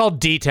should be called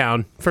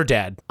D-Town for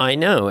Dad. I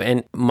know,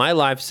 and my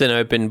life's an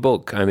open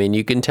book. I mean,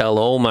 you can tell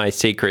all my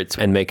secrets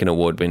and make an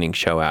award-winning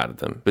show out of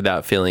them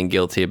without feeling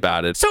guilty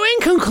about it. So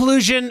in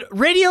conclusion,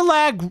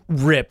 Radiolag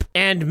rip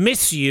and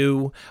miss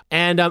you.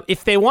 And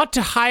if they want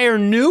to hire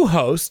new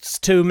hosts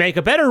to make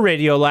a better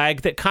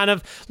Radiolag that kind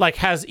of like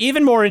has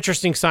even more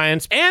interesting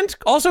science and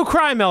also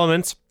crime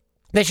elements,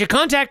 they should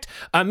contact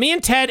me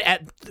and Ted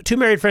at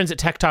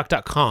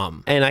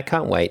twomarriedfriends@techtalk.com. And I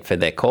can't wait for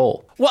their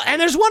call. Well,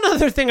 and there's one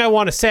other thing I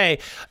want to say.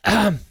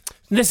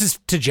 This is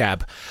to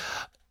Jab.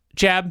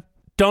 Jab,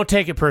 don't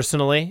take it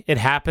personally. It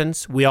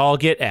happens. We all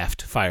get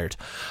effed, fired.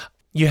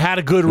 You had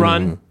a good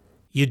run.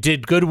 You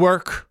did good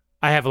work.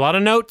 I have a lot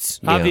of notes,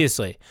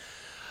 obviously.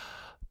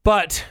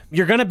 But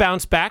you're going to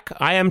bounce back.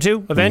 I am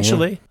too,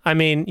 eventually. Mm-hmm. I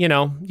mean, you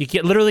know,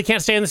 literally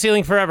can't stay in the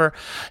ceiling forever.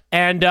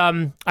 And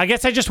I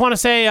guess I just want to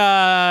say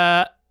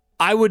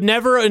I would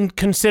never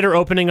consider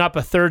opening up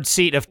a third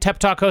seat of Tep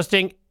Talk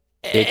hosting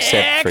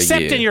except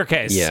in your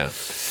case. Yeah.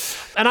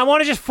 And I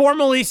want to just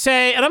formally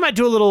say, and I might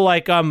do a little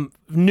like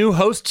new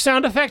host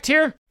sound effect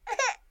here.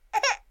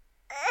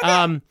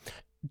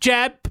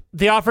 Jab,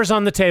 the offer's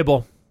on the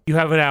table. You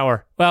have an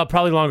hour. Well,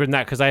 probably longer than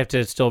that because I have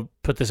to still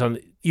put this on.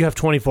 You have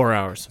 24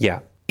 hours. Yeah.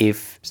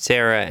 If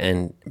Sarah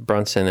and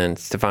Bronson and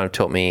Stefan have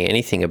taught me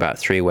anything about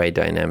three-way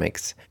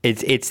dynamics,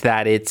 it's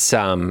very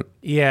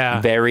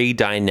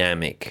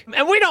dynamic.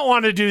 And we don't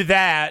want to do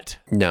that.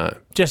 No.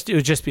 It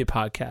would just be a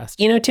podcast.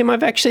 You know, Tim,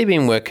 I've actually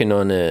been working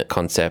on a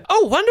concept.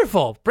 Oh,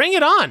 wonderful. Bring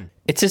it on.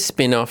 It's a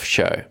spin-off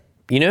show.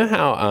 You know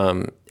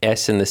how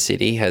S in the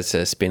City has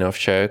a spin-off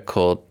show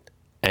called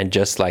And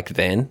Just Like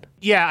Then?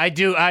 Yeah, I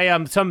do.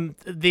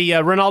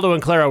 Ronaldo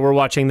and Clara were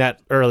watching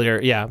that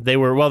earlier. Yeah, they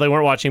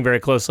weren't watching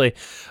very closely.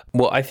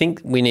 Well, I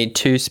think we need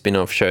two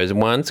spin-off shows.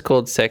 One's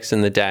called Sex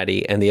and the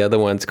Daddy, and the other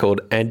one's called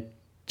And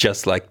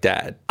just like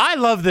Dad. I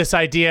love this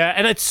idea,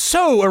 and it's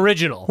so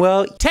original.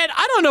 Well, Ted,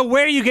 I don't know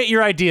where you get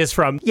your ideas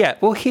from. yeah,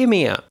 well, hear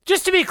me out.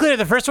 Just to be clear,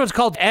 the first one's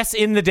called S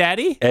in the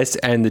Daddy? S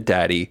and the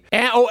Daddy.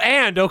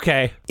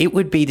 Okay. It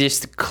would be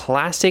just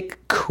classic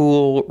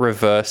cool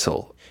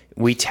reversal.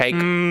 We take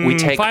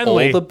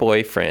finally. all the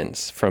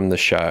boyfriends from the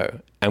show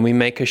and we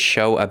make a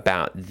show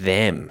about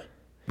them.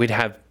 We'd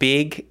have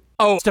Big.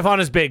 Oh, Stefan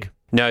is big.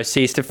 No,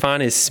 see,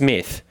 Stefan is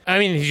Smith. I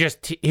mean,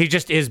 he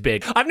just is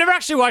big. I've never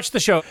actually watched the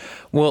show.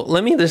 Well,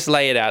 let me just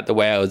lay it out the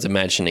way I was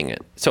imagining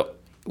it. So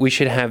we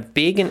should have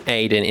Big and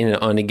Aiden in an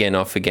on-again,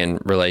 off-again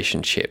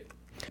relationship.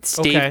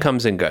 Steve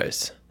comes and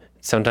goes.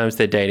 Sometimes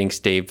they're dating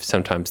Steve,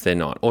 sometimes they're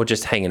not, or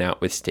just hanging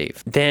out with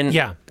Steve.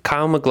 Then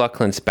Kyle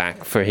MacLachlan's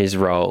back for his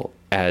role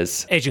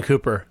as Agent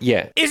Cooper.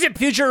 Yeah. Is it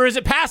future or is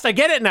it past? I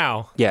get it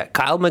now. Yeah,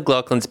 Kyle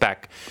MacLachlan's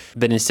back,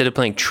 but instead of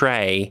playing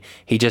Trey,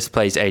 he just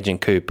plays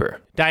Agent Cooper.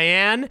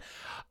 Diane,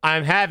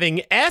 I'm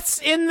having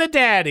S in the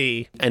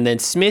Daddy. And then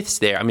Smith's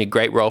there. I mean,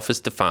 great role for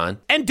Stefan.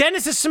 And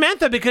Dennis is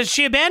Samantha because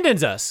she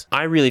abandons us.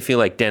 I really feel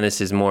like Dennis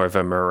is more of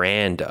a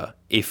Miranda.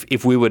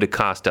 If we were to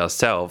cast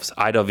ourselves,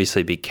 I'd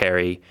obviously be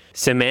Kerry.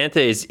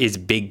 Samantha is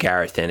big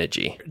Gareth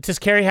energy. Does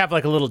Carrie have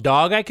like a little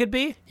dog I could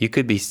be? You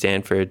could be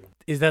Stanford.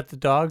 Is that the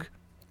dog?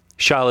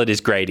 Charlotte is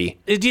Grady.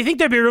 Do you think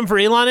there'd be room for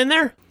Elon in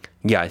there?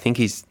 Yeah, I think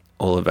he's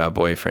all of our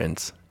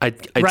boyfriends.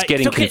 It's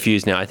getting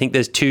confused now. I think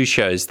there's two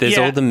shows. There's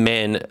all the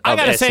men of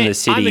S in the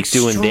City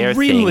doing their thing. I'm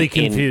extremely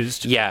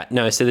confused.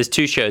 So there's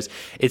two shows.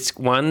 It's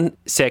one,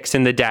 Sex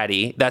and the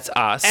Daddy. That's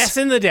us. S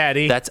in the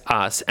Daddy. That's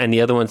us. And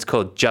the other one's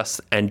called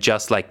Just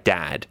Like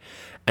Dad.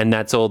 And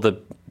that's all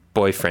the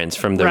boyfriends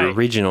from the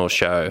original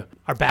show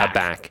are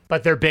back.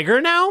 But they're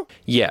bigger now?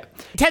 Yeah.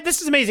 Ted,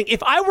 this is amazing.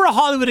 If I were a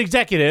Hollywood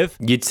executive...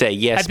 You'd say,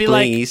 yes,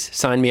 please,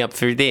 sign me up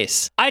for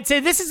this. I'd say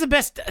this is the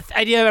best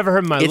idea I've ever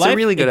heard in my life. It's a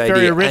really good idea,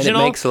 very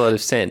original, and it makes a lot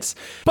of sense.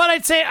 But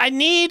I'd say I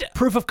need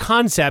proof of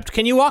concept.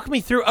 Can you walk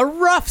me through a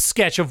rough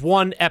sketch of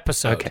one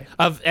episode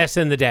of S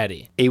and the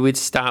Daddy? It would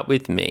start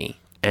with me,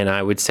 and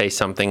I would say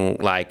something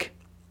like...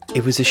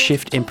 It was a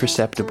shift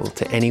imperceptible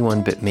to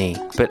anyone but me,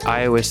 but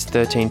iOS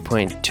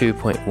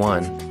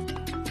 13.2.1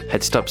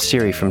 had stopped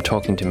Siri from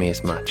talking to me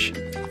as much.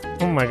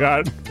 Oh my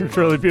God, it's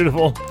really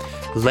beautiful.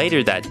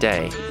 Later that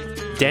day,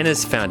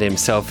 Dennis found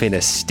himself in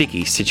a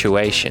sticky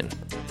situation,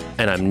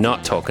 and I'm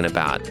not talking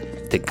about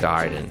the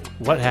garden.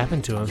 What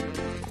happened to him?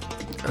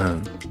 I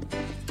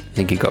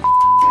think he got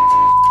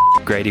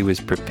Grady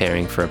was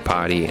preparing for a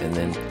party, and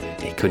then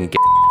he couldn't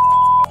get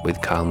with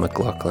Kyle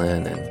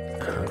MacLachlan, and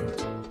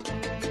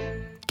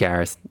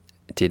Gareth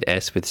did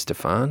S with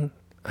Stefan.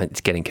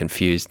 It's getting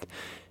confused.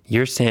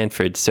 You're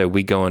Sanford, so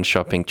we go on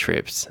shopping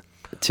trips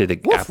to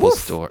the Apple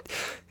store.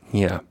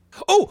 Yeah.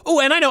 Oh,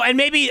 and I know, and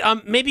maybe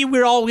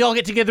we all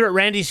get together at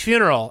Randy's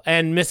funeral,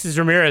 and Mrs.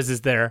 Ramirez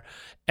is there,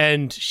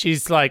 and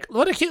she's like,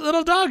 "What a cute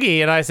little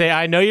doggy," and I say,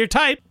 "I know your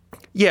type."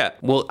 Yeah.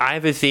 Well, I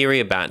have a theory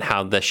about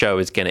how the show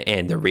is going to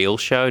end. The real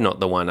show, not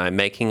the one I'm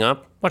making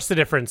up. What's the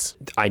difference?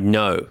 I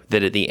know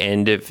that at the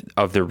end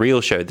of the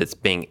real show that's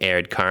being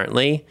aired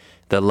currently,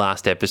 the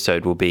last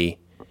episode will be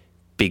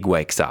Big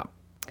wakes up.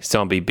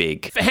 Zombie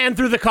Big. Hand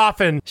through the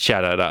coffin.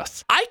 Shout out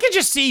us. I could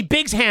just see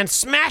Big's hand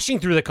smashing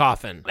through the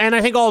coffin. And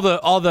I think all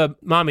the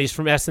mommies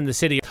from S in the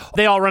City,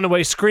 they all run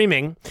away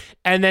screaming.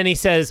 And then he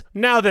says,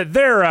 now that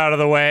they're out of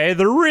the way,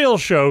 the real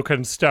show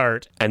can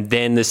start. And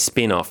then the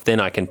spin-off, then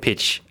I can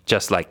pitch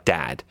Just Like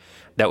Dad.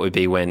 That would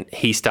be when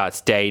he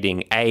starts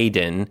dating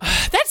Aiden.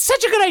 That's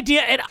such a good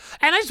idea. And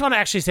I just want to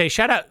actually say,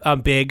 shout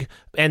out Big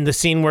and the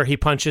scene where he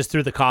punches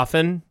through the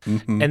coffin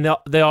and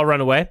they all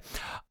run away.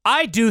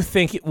 I do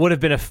think it would have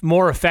been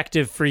more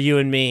effective for you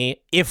and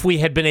me if we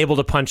had been able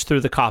to punch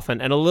through the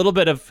coffin. And a little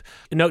bit of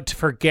note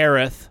for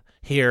Gareth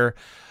here.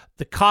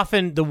 The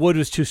coffin, the wood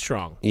was too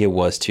strong. It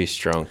was too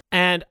strong.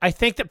 And I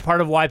think that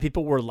part of why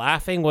people were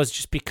laughing was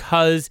just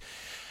because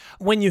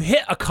when you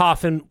hit a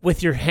coffin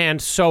with your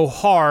hand so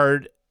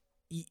hard,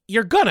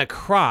 you're gonna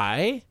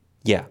cry.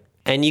 Yeah.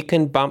 And you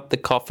can bump the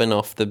coffin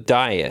off the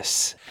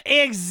dais.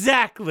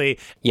 Exactly.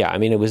 Yeah, I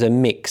mean, it was a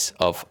mix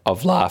of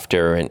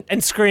laughter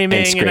and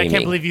screaming, and I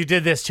can't believe you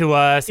did this to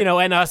us,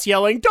 and us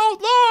yelling,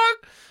 don't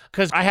look!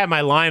 Because I had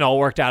my line all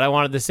worked out. I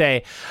wanted to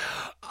say,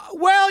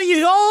 well,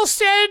 you all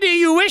said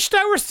you wished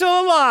I were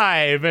still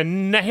alive,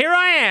 and here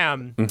I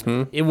am.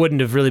 Mm-hmm. It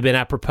wouldn't have really been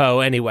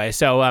apropos anyway.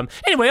 So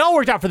anyway, it all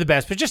worked out for the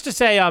best. But just to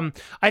say,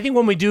 I think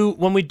when we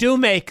do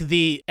make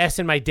the S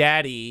and My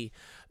Daddy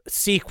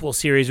sequel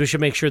series, we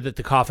should make sure that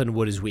the coffin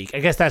wood is weak. I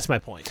guess that's my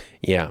point.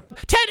 Yeah.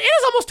 Ted, it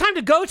is almost time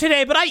to go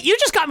today, but you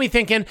just got me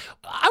thinking.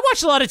 I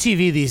watch a lot of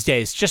TV these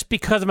days just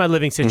because of my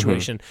living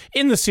situation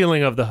in the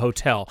ceiling of the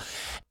hotel.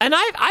 And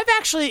I've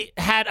actually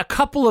had a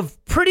couple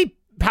of pretty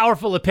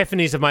powerful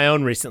epiphanies of my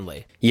own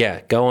recently. Yeah,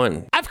 go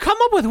on. I've come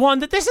up up with one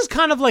that this is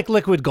kind of like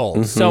liquid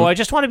gold. So I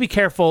just want to be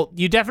careful.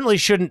 You definitely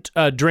shouldn't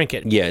drink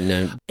it. Yeah,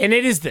 no. And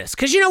it is this.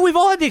 Because, we've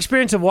all had the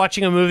experience of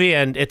watching a movie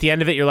and at the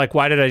end of it, you're like,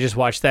 why did I just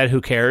watch that?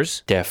 Who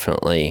cares?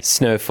 Definitely.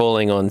 Snow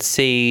Falling on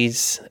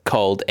Seas,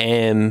 Cold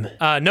M,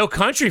 No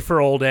Country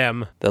for Old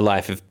M, The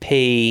Life of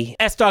P,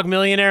 S-Dog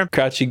Millionaire.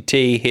 Crouching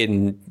T,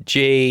 Hidden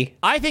G.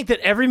 I think that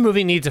every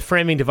movie needs a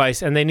framing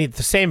device, and they need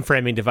the same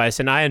framing device,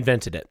 and I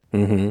invented it.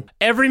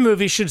 Every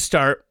movie should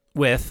start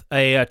with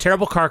a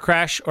terrible car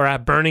crash or a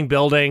burning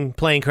building,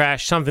 plane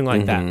crash, something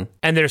like that.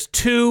 And there's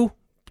two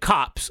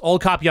cops,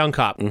 old cop, young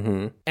cop.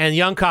 And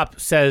young cop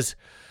says,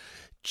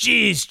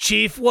 "Geez,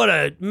 Chief, what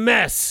a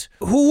mess.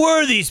 Who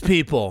were these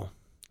people?"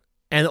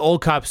 And the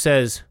old cop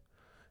says,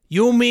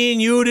 "You mean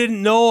you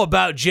didn't know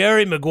about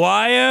Jerry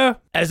Maguire?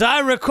 As I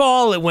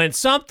recall, it went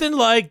something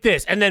like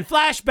this." And then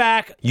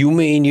flashback. You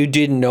mean you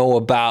didn't know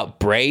about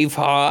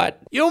Braveheart?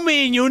 "You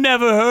mean you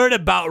never heard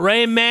about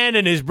Rain Man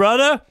and his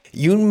brother?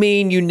 You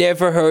mean you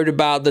never heard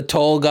about the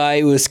tall guy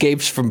who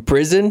escapes from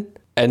prison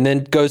and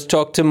then goes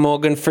talk to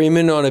Morgan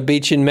Freeman on a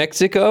beach in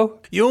Mexico?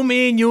 You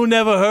mean you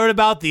never heard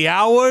about The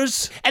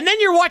Hours?" And then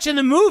you're watching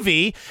the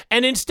movie,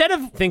 and instead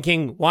of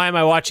thinking, why am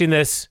I watching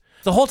this?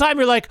 The whole time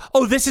you're like,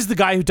 oh, this is the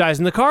guy who dies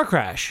in the car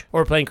crash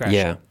or plane crash.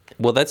 Yeah.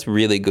 Well, that's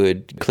really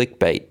good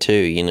clickbait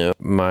too.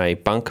 My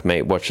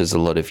bunkmate watches a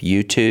lot of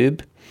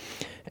YouTube.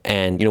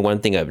 And, one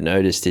thing I've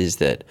noticed is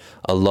that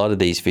a lot of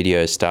these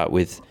videos start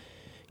with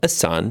a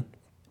son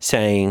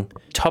saying,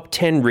 top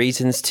 10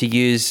 reasons to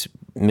use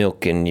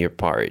milk in your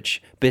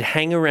porridge, but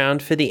hang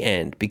around for the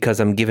end because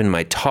I'm giving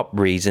my top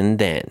reason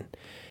then.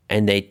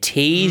 And they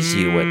tease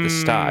you at the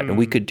start. And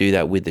we could do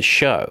that with the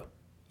show.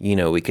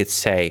 We could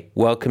say,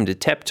 welcome to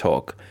Tep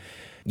Talk.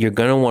 You're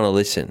going to want to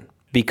listen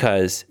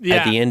because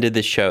at the end of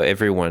the show,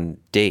 everyone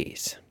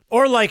D's.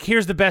 Or like,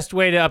 here's the best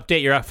way to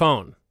update your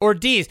phone. Or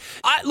D's.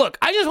 Look,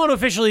 I just want to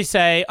officially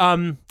say,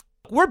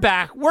 we're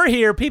back. We're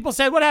here. People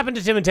said, what happened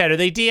to Tim and Ted? Are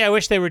they D? I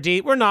wish they were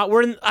D. We're not.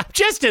 I'm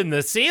just in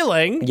the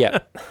ceiling. Yeah.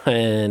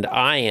 And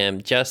I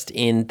am just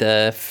in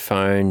the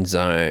phone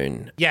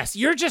zone. Yes,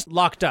 you're just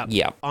locked up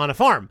Yeah. on a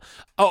farm.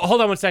 Oh, hold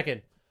on one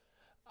second.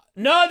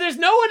 No, there's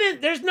no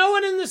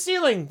one in the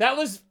ceiling.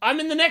 I'm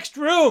in the next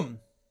room.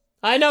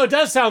 I know, it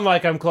does sound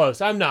like I'm close.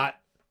 I'm not.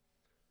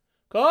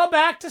 Go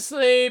back to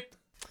sleep.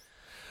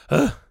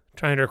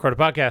 Trying to record a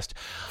podcast.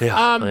 Yeah,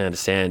 I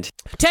understand.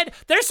 Ted,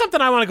 there's something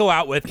I want to go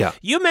out with. Yeah.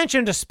 You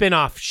mentioned a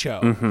spin-off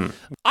show.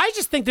 I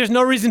just think there's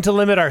no reason to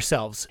limit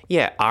ourselves.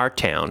 Yeah, Our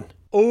Town.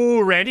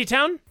 Oh, Randy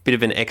Town? Bit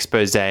of an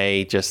expose,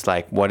 just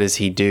like what does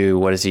he do?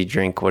 What does he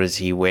drink? What does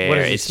he wear? What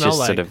does he it's smell just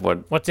like? sort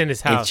of What's in his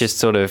house? It's just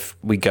sort of,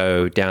 we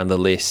go down the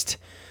list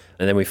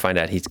and then we find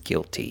out he's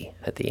guilty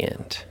at the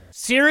end.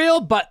 Serial,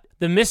 but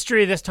the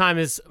mystery this time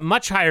is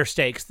much higher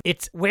stakes.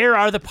 It's where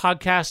are the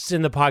podcasts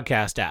in the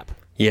podcast app?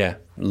 Yeah,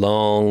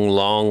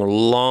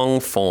 long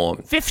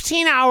form.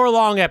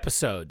 15-hour-long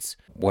episodes.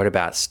 What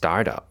about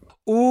Startup?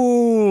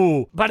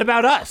 Ooh, but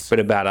about us. But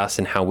about us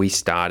and how we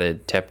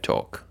started Tep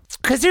Talk.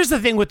 Because here's the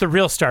thing with the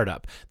real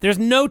startup. There's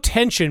no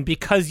tension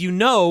because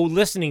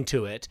listening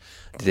to it,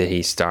 That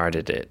he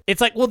started it. it's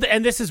like, well,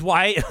 and this is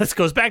why, this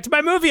goes back to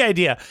my movie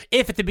idea.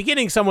 If at the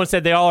beginning someone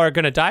said they all are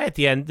going to die at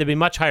the end, there'd be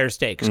much higher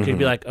stakes. You'd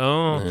be like,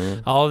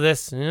 all of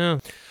this, yeah.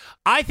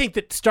 I think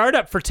that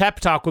startup for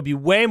Tep Talk would be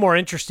way more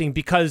interesting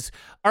because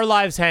our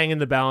lives hang in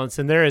the balance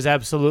and there is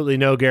absolutely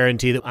no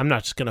guarantee that I'm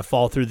not just going to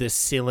fall through this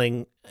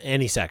ceiling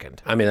any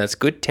second. I mean, that's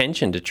good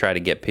tension to try to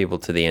get people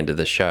to the end of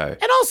the show.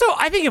 And also,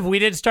 I think if we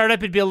did startup,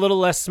 it'd be a little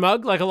less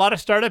smug. Like a lot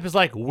of startup is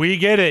like, we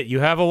get it. You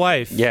have a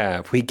wife.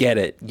 Yeah, we get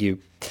it. You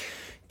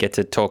get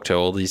to talk to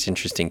all these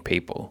interesting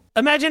people.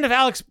 Imagine if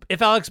Alex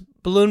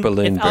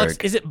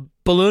Balloonberg. Is it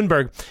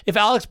Balloonberg? If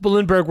Alex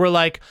Balloonberg were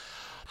like,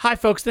 hi,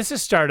 folks, this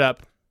is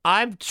Startup.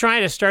 I'm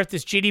trying to start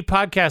this GD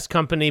podcast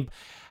company.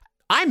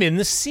 I'm in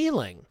the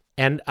ceiling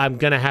and I'm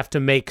going to have to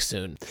make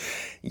soon.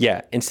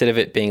 Yeah, instead of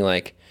it being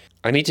like,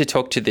 I need to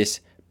talk to this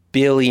 $1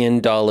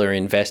 billion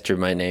investor.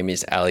 My name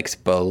is Alex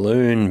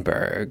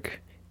Balloonberg.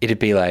 It'd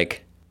be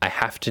like, I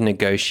have to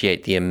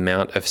negotiate the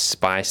amount of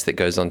spice that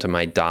goes onto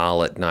my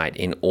dal at night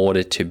in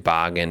order to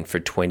bargain for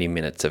 20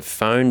 minutes of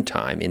phone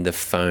time in the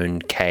phone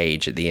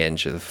cage at the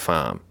edge of the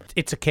farm.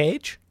 It's a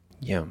cage?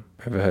 Yeah.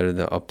 Ever heard of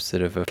the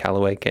opposite of a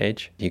Callaway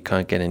cage? You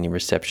can't get any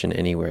reception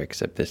anywhere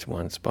except this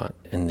one spot.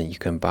 And then you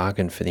can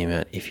bargain for the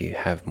amount if you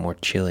have more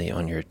chili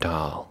on your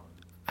dal.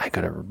 I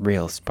got a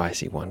real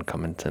spicy one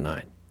coming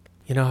tonight.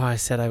 You know how I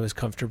said I was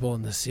comfortable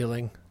in the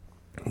ceiling?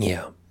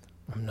 Yeah,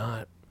 I'm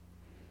not.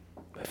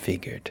 I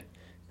figured.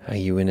 Are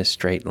you in a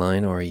straight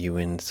line or are you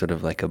in sort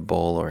of like a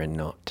bowl or a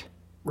knot?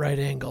 Right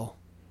angle.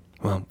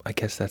 Well, I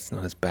guess that's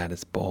not as bad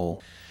as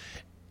bowl.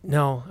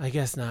 No, I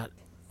guess not.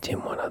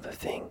 Tim, one other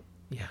thing.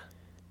 Yeah.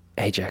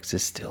 Ajax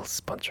is still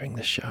sponsoring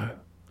the show.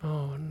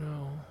 Oh,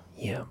 no.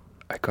 Yeah,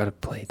 I gotta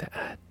play the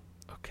ad.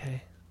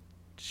 Okay.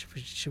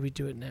 Should we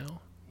do it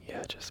now?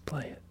 Yeah, just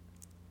play it.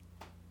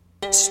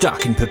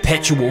 Stuck in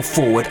perpetual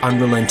forward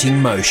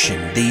unrelenting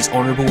motion, these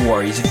honourable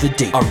warriors of the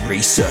deep are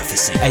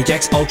resurfacing.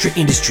 Ajax Ultra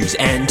Industries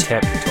and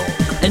Tep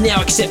Talk. and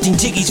now accepting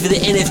tickets for the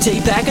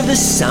NFT pack of the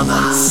summer.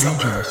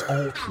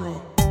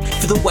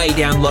 For the way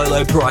down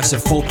low price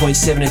of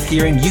 4.7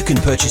 Ethereum, you can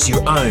purchase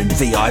your own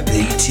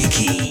VIP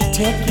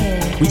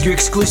ticket. With your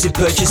exclusive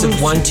purchase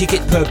of 1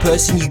 ticket per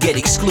person, you get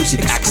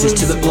exclusive access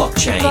to the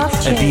blockchain.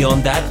 And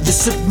beyond that, the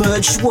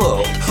submerged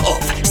world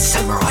of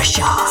Samurai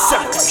Sharks.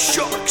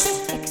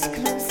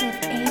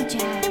 Exclusive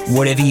Ajax.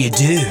 Whatever you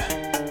do,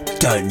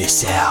 don't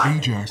miss out.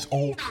 Ajax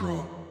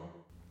Ultra.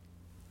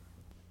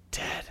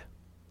 Dad,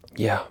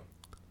 Yeah,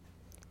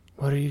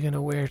 what are you going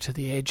to wear to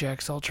the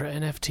Ajax Ultra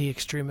NFT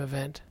Extreme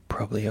event?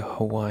 probably a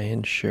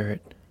Hawaiian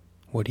shirt.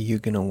 What are you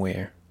gonna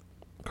wear?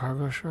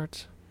 Cargo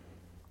shorts?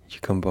 You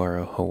can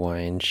borrow a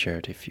Hawaiian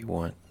shirt if you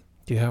want.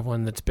 Do you have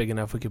one that's big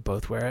enough we could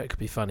both wear it? It could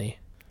be funny.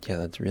 Yeah,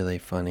 that's really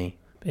funny.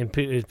 And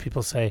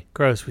people say,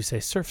 gross. We say,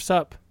 surf's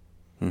up.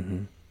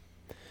 Mm-hmm.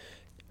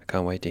 I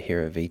can't wait to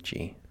hear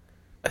Avicii.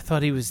 I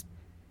thought he was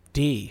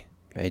D,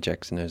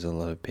 Ajax knows a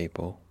lot of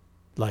people.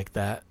 like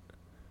that.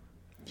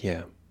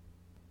 Yeah.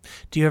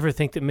 Do you ever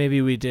think that maybe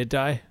we did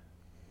die?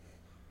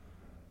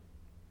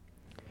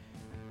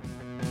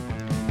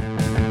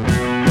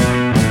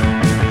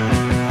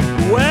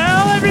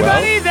 Well,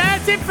 everybody,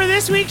 that's it for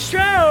this week's show.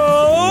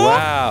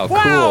 Wow,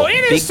 Wow, cool.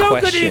 it is Big so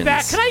good to be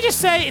back. questions. Can I just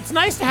say, it's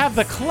nice to have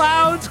the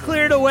clouds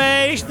cleared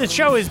away. The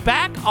show is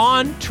back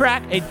on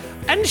track.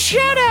 And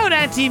shout out,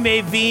 Auntie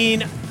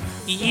Maveen.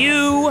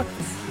 You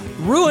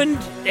ruined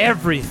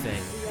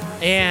everything.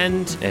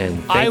 And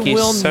And I thank you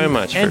will, so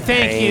much and for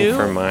thank paying you,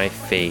 for my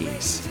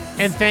fees.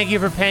 and thank you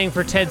for paying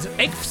for Ted's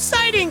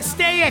exciting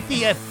stay at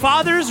the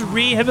Father's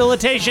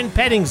Rehabilitation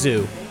Petting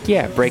Zoo.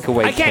 Yeah,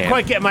 breakaway I can't camp.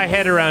 quite get my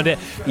head around it.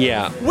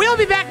 Yeah. We'll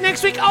be back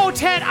next week. Oh,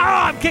 Ted,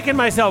 I'm kicking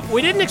myself.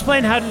 We didn't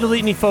explain how to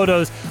delete any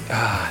photos.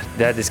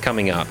 That is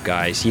coming up,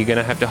 guys. You're going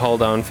to have to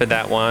hold on for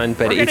that one,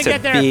 but We're gonna it's a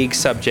get there. big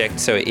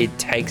subject, so it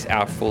takes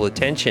our full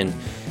attention.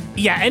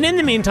 Yeah, and in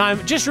the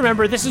meantime, just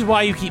remember, this is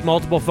why you keep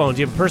multiple phones.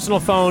 You have a personal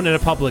phone and a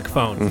public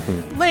phone.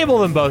 Mm-hmm. Label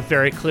them both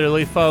very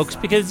clearly, folks,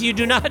 because you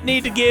do not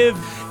need to give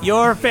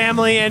your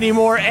family any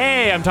more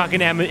I'm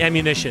talking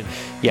ammunition.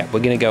 Yeah,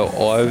 we're going to go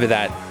over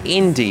that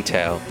in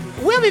detail.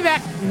 We'll be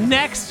back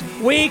next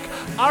week.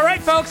 All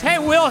right, folks. Hey,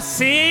 we'll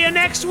see you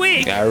next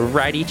week.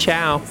 Alrighty,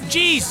 ciao.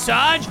 Geez,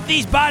 Sarge,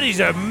 these bodies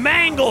are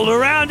mangled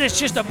around. It's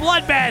just a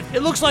bloodbath.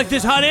 It looks like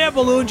this hot air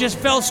balloon just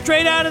fell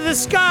straight out of the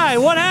sky.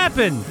 What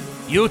happened?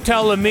 You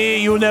telling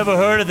me you never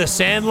heard of the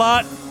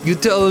Sandlot? You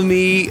telling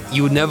me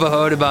you never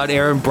heard about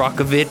Aaron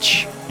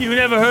Brockovich? You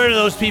never heard of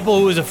those people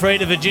who was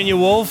afraid of Virginia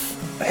Woolf?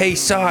 Hey,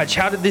 Sarge,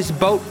 how did this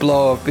boat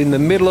blow up in the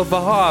middle of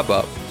a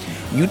harbor?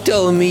 You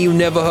telling me you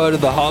never heard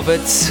of the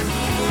Hobbits?